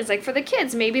good feelings. Like for the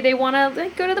kids, maybe they want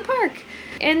to go to the park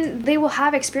and they will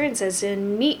have experiences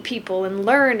and meet people and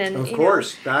learn. And of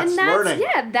course, that's learning.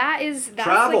 Yeah, that's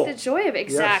Travel. like the joy of it.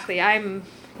 Exactly.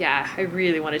 Yes. I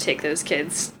really want to take those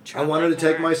kids. I wanted to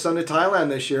take my son to Thailand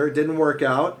this year. It didn't work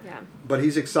out, but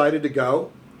he's excited to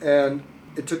go. And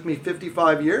it took me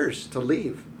 55 years to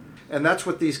leave. And that's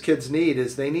what these kids need,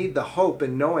 is they need the hope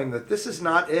in knowing that this is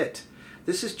not it.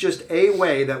 This is just a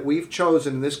way that we've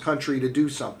chosen in this country to do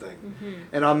something. Mm-hmm.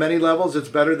 And on many levels, it's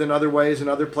better than other ways in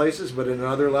other places, but in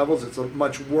other levels, it's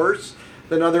much worse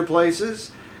than other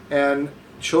places. And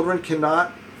children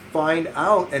cannot find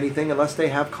out anything unless they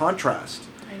have contrast.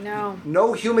 I know.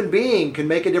 No human being can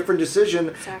make a different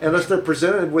decision unless they're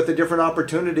presented with a different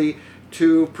opportunity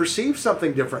to perceive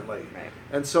something differently. Right.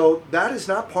 And so that is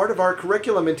not part of our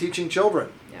curriculum in teaching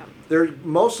children. Yeah. They're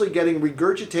mostly getting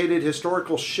regurgitated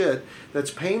historical shit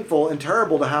that's painful and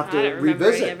terrible to have to I don't remember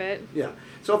revisit. any of it. Yeah.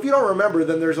 So if you don't remember,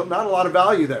 then there's not a lot of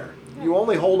value there. Yeah. You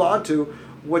only hold on to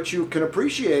what you can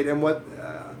appreciate and what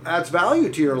adds value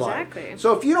to your life. Exactly.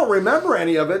 So if you don't remember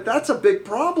any of it, that's a big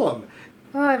problem.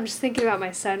 Oh, I'm just thinking about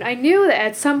my son. I knew that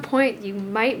at some point you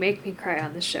might make me cry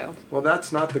on the show. Well,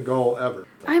 that's not the goal ever.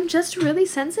 I'm just really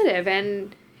sensitive,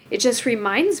 and it just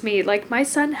reminds me, like my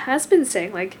son has been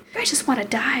saying, like, I just want to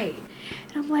die.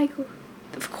 And I'm like,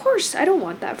 of course, I don't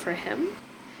want that for him.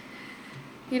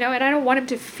 And I don't want him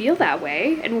to feel that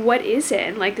way. And what is it?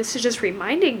 And like, this is just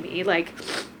reminding me, like,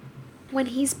 when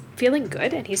he's feeling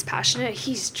good and he's passionate,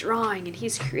 he's drawing and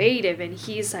he's creative and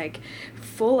he's like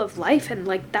full of life. And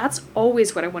like, that's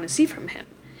always what I want to see from him.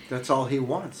 That's all he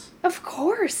wants. Of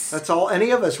course. That's all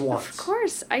any of us wants. Of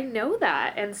course. I know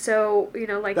that. And so,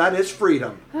 like... That is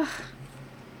freedom.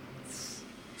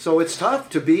 So it's tough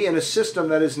to be in a system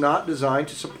that is not designed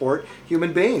to support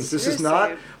human beings. Seriously. This is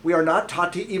not... We are not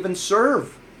taught to even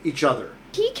serve each other.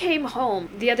 He came home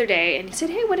the other day and he said,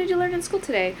 hey, what did you learn in school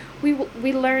today? We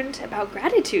learned about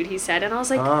gratitude, he said. And I was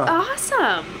like,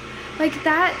 awesome. Like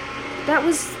that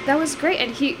was great.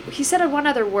 And he said one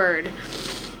other word.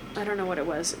 I don't know what it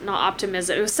was. Not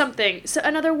optimism. It was something. So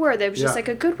another word that was just like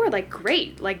a good word. Like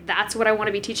great. Like that's what I want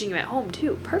to be teaching you at home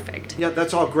too. Perfect. Yeah,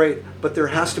 that's all great. But there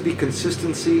has to be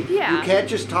consistency. Yeah. You can't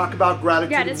just talk about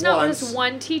gratitude Yeah, and it's not just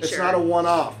one teacher. It's not a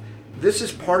one-off. This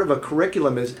is part of a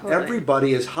curriculum.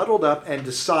 Everybody is huddled up and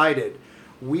decided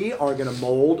we are going to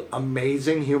mold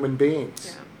amazing human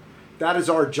beings. Yeah. That is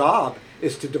our job,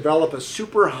 is to develop a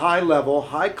super high-level,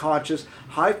 high-conscious,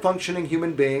 high-functioning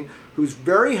human being who's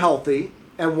very healthy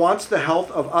and wants the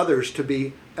health of others to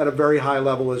be at a very high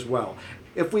level as well.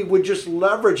 If we would just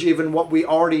leverage even what we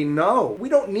already know, we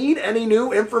don't need any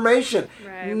new information.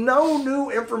 Right. No new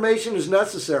information is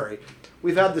necessary.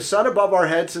 We've had the sun above our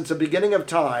heads since the beginning of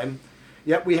time,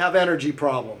 yet we have energy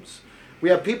problems. We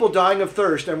have people dying of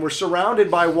thirst, and we're surrounded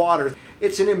by water.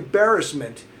 It's an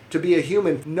embarrassment to be a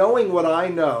human knowing what I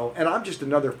know, and I'm just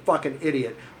another fucking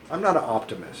idiot. I'm not an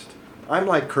optimist. I'm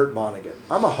like Kurt Vonnegut.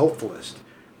 I'm a hopefulist.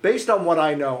 Based on what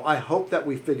I know, I hope that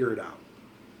we figure it out.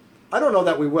 I don't know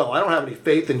that we will. I don't have any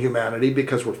faith in humanity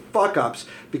because we're fuck-ups,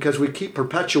 because we keep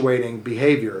perpetuating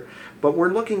behavior. But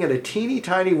we're looking at a teeny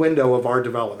tiny window of our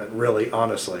development, really,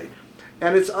 honestly.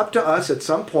 And it's up to us at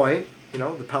some point,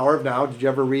 The Power of Now. Did you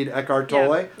ever read Eckhart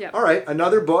Tolle? Yeah. All right,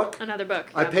 another book. Another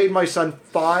book. I paid my son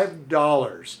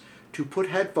 $5 to put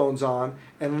headphones on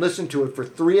and listen to it for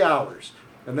 3 hours.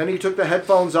 And then he took the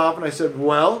headphones off and I said,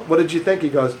 well, what did you think? He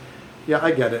goes, yeah,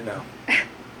 I get it now.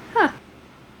 Huh.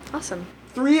 Awesome.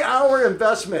 3-hour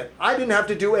investment. I didn't have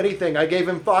to do anything. I gave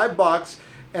him $5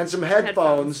 and some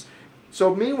headphones.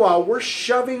 So meanwhile, we're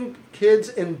shoving kids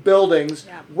in buildings,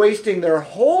 wasting their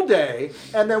whole day,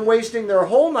 and then wasting their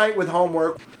whole night with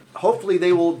homework. Hopefully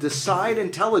they will decide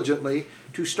intelligently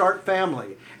to start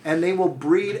family, and they will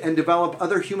breed and develop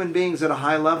other human beings at a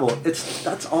high level.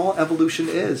 That's all evolution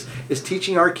is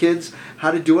teaching our kids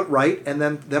how to do it right, and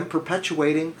then them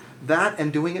perpetuating that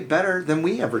and doing it better than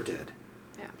we ever did.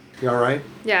 Yeah. You all right?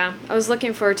 Yeah. I was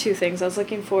looking for two things. I was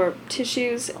looking for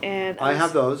tissues and... I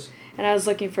have those. And I was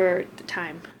looking for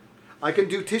time. I can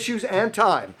do tissues and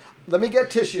time. Let me get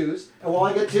tissues, and while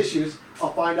I get tissues,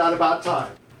 I'll find out about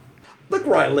time. Look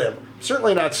where I live. I'm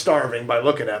certainly not starving by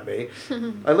looking at me.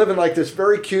 I live in like this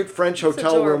very cute French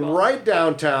hotel room right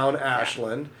downtown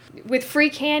Ashland. With free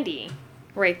candy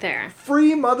right there.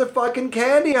 Free motherfucking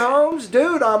candy, Holmes.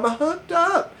 Dude, I'm hooked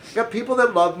up. Got people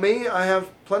that love me. I have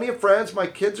plenty of friends. My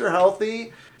kids are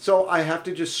healthy. So I have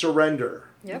to just surrender.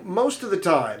 Yep. Most of the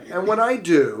time. And when I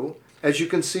do, as you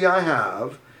can see I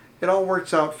have, it all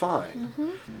works out fine.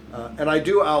 And I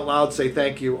do out loud say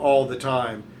thank you all the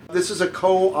time. This is a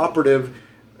cooperative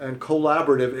and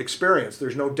collaborative experience.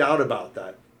 There's no doubt about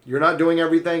that. You're not doing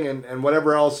everything, and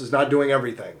whatever else is not doing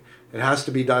everything. It has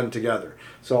to be done together.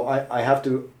 So I have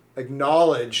to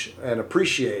acknowledge and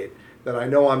appreciate that I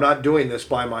know I'm not doing this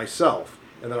by myself,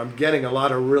 and that I'm getting a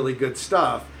lot of really good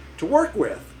stuff to work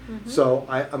with. So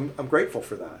I'm grateful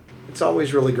for that. It's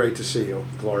always really great to see you,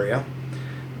 Gloria.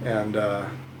 And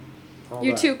all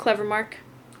You that. too, Clever Mark.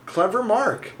 Clever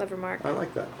Mark. Clever Mark. I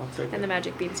like that. I'll take it. And the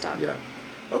Magic Beanstalk. Yeah.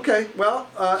 Okay. Well,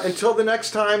 until the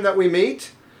next time that we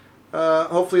meet,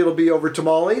 hopefully it'll be over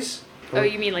tamales. Oh,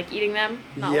 you mean like eating them?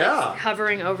 Not Yeah. like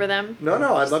hovering over them?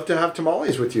 No, I'd love to have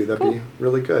tamales with you. That'd be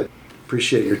really good.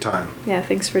 Appreciate your time. Yeah,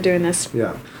 thanks for doing this.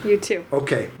 Yeah. You too.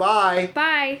 Okay. Bye.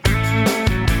 Bye.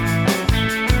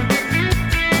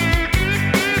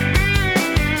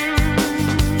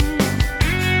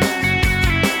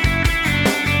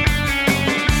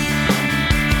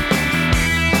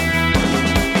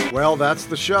 Well, that's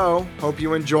the show. Hope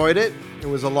you enjoyed it. It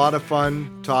was a lot of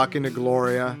fun talking to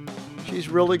Gloria. She's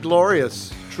really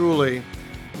glorious, truly.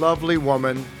 Lovely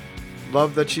woman.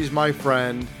 Love that she's my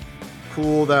friend.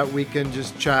 Cool that we can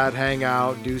just chat, hang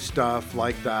out, do stuff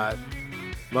like that.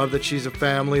 Love that she's a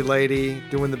family lady,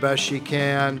 doing the best she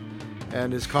can,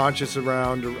 and is conscious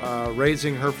around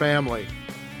raising her family,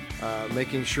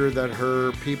 making sure that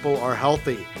her people are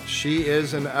healthy. She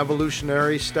is an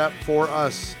evolutionary step for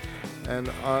us, and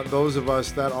those of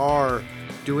us that are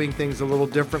doing things a little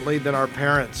differently than our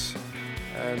parents,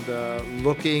 and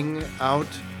looking out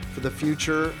for the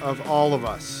future of all of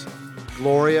us.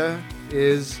 Gloria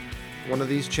is one of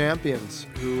these champions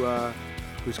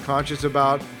who's conscious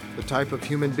about the type of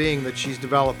human being that she's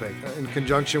developing in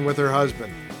conjunction with her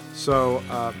husband. So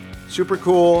super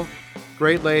cool,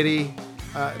 great lady.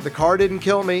 The car didn't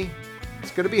kill me.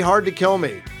 It's going to be hard to kill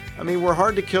me. I mean, we're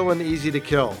hard to kill and easy to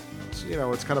kill.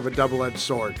 It's kind of a double-edged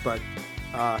sword, but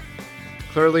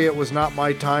clearly it was not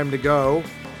my time to go,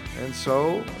 and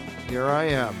so here I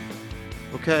am.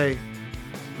 Okay,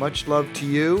 much love to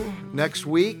you. Next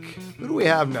week, who do we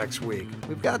have next week?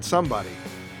 We've got somebody.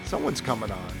 Someone's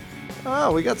coming on.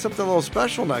 Oh, we got something a little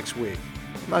special next week.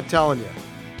 I'm not telling you.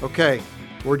 Okay,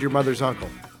 word your mother's uncle.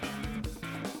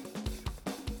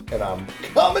 And I'm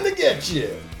coming to get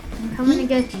you. I'm coming to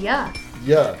get ya.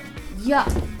 Yeah. Yeah.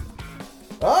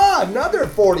 Ah, another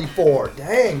 44.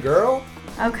 Dang, girl.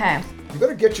 Okay. You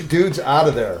better get your dudes out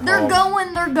of there. They're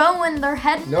going, they're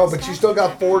heading. No, but you still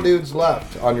got 4 dudes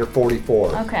left on your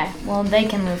 44. Okay, well, they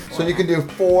can move forward. So you can do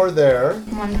 4 there.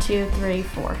 1, 2, 3,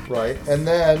 4. Right. And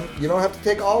then you don't have to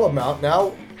take all of them out.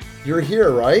 Now you're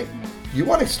here, right? You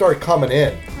want to start coming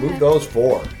in. Move those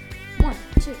 4. 1,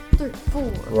 2, 3, 4.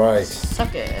 Right.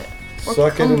 Suck it. We're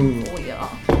Suck it coming and for ya.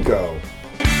 go.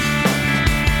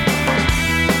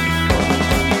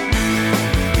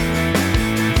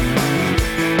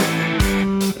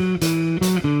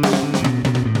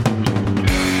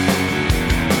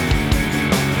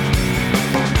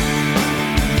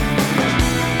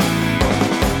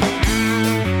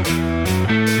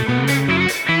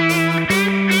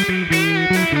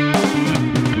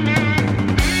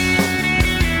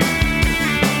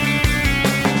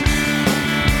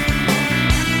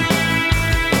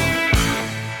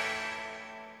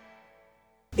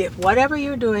 If whatever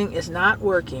you're doing is not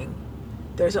working,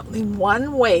 there's only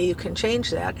one way you can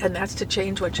change that, and that's to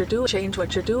change what you're doing. Change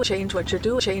what you're doing. Change what you're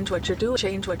doing. Change what you're doing.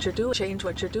 Change what you're doing. Change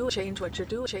what you're doing. Change what you're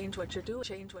doing. Change what you're doing. Change what you're doing.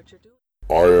 Change what you're doing.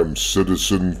 I am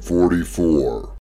Citizen 44.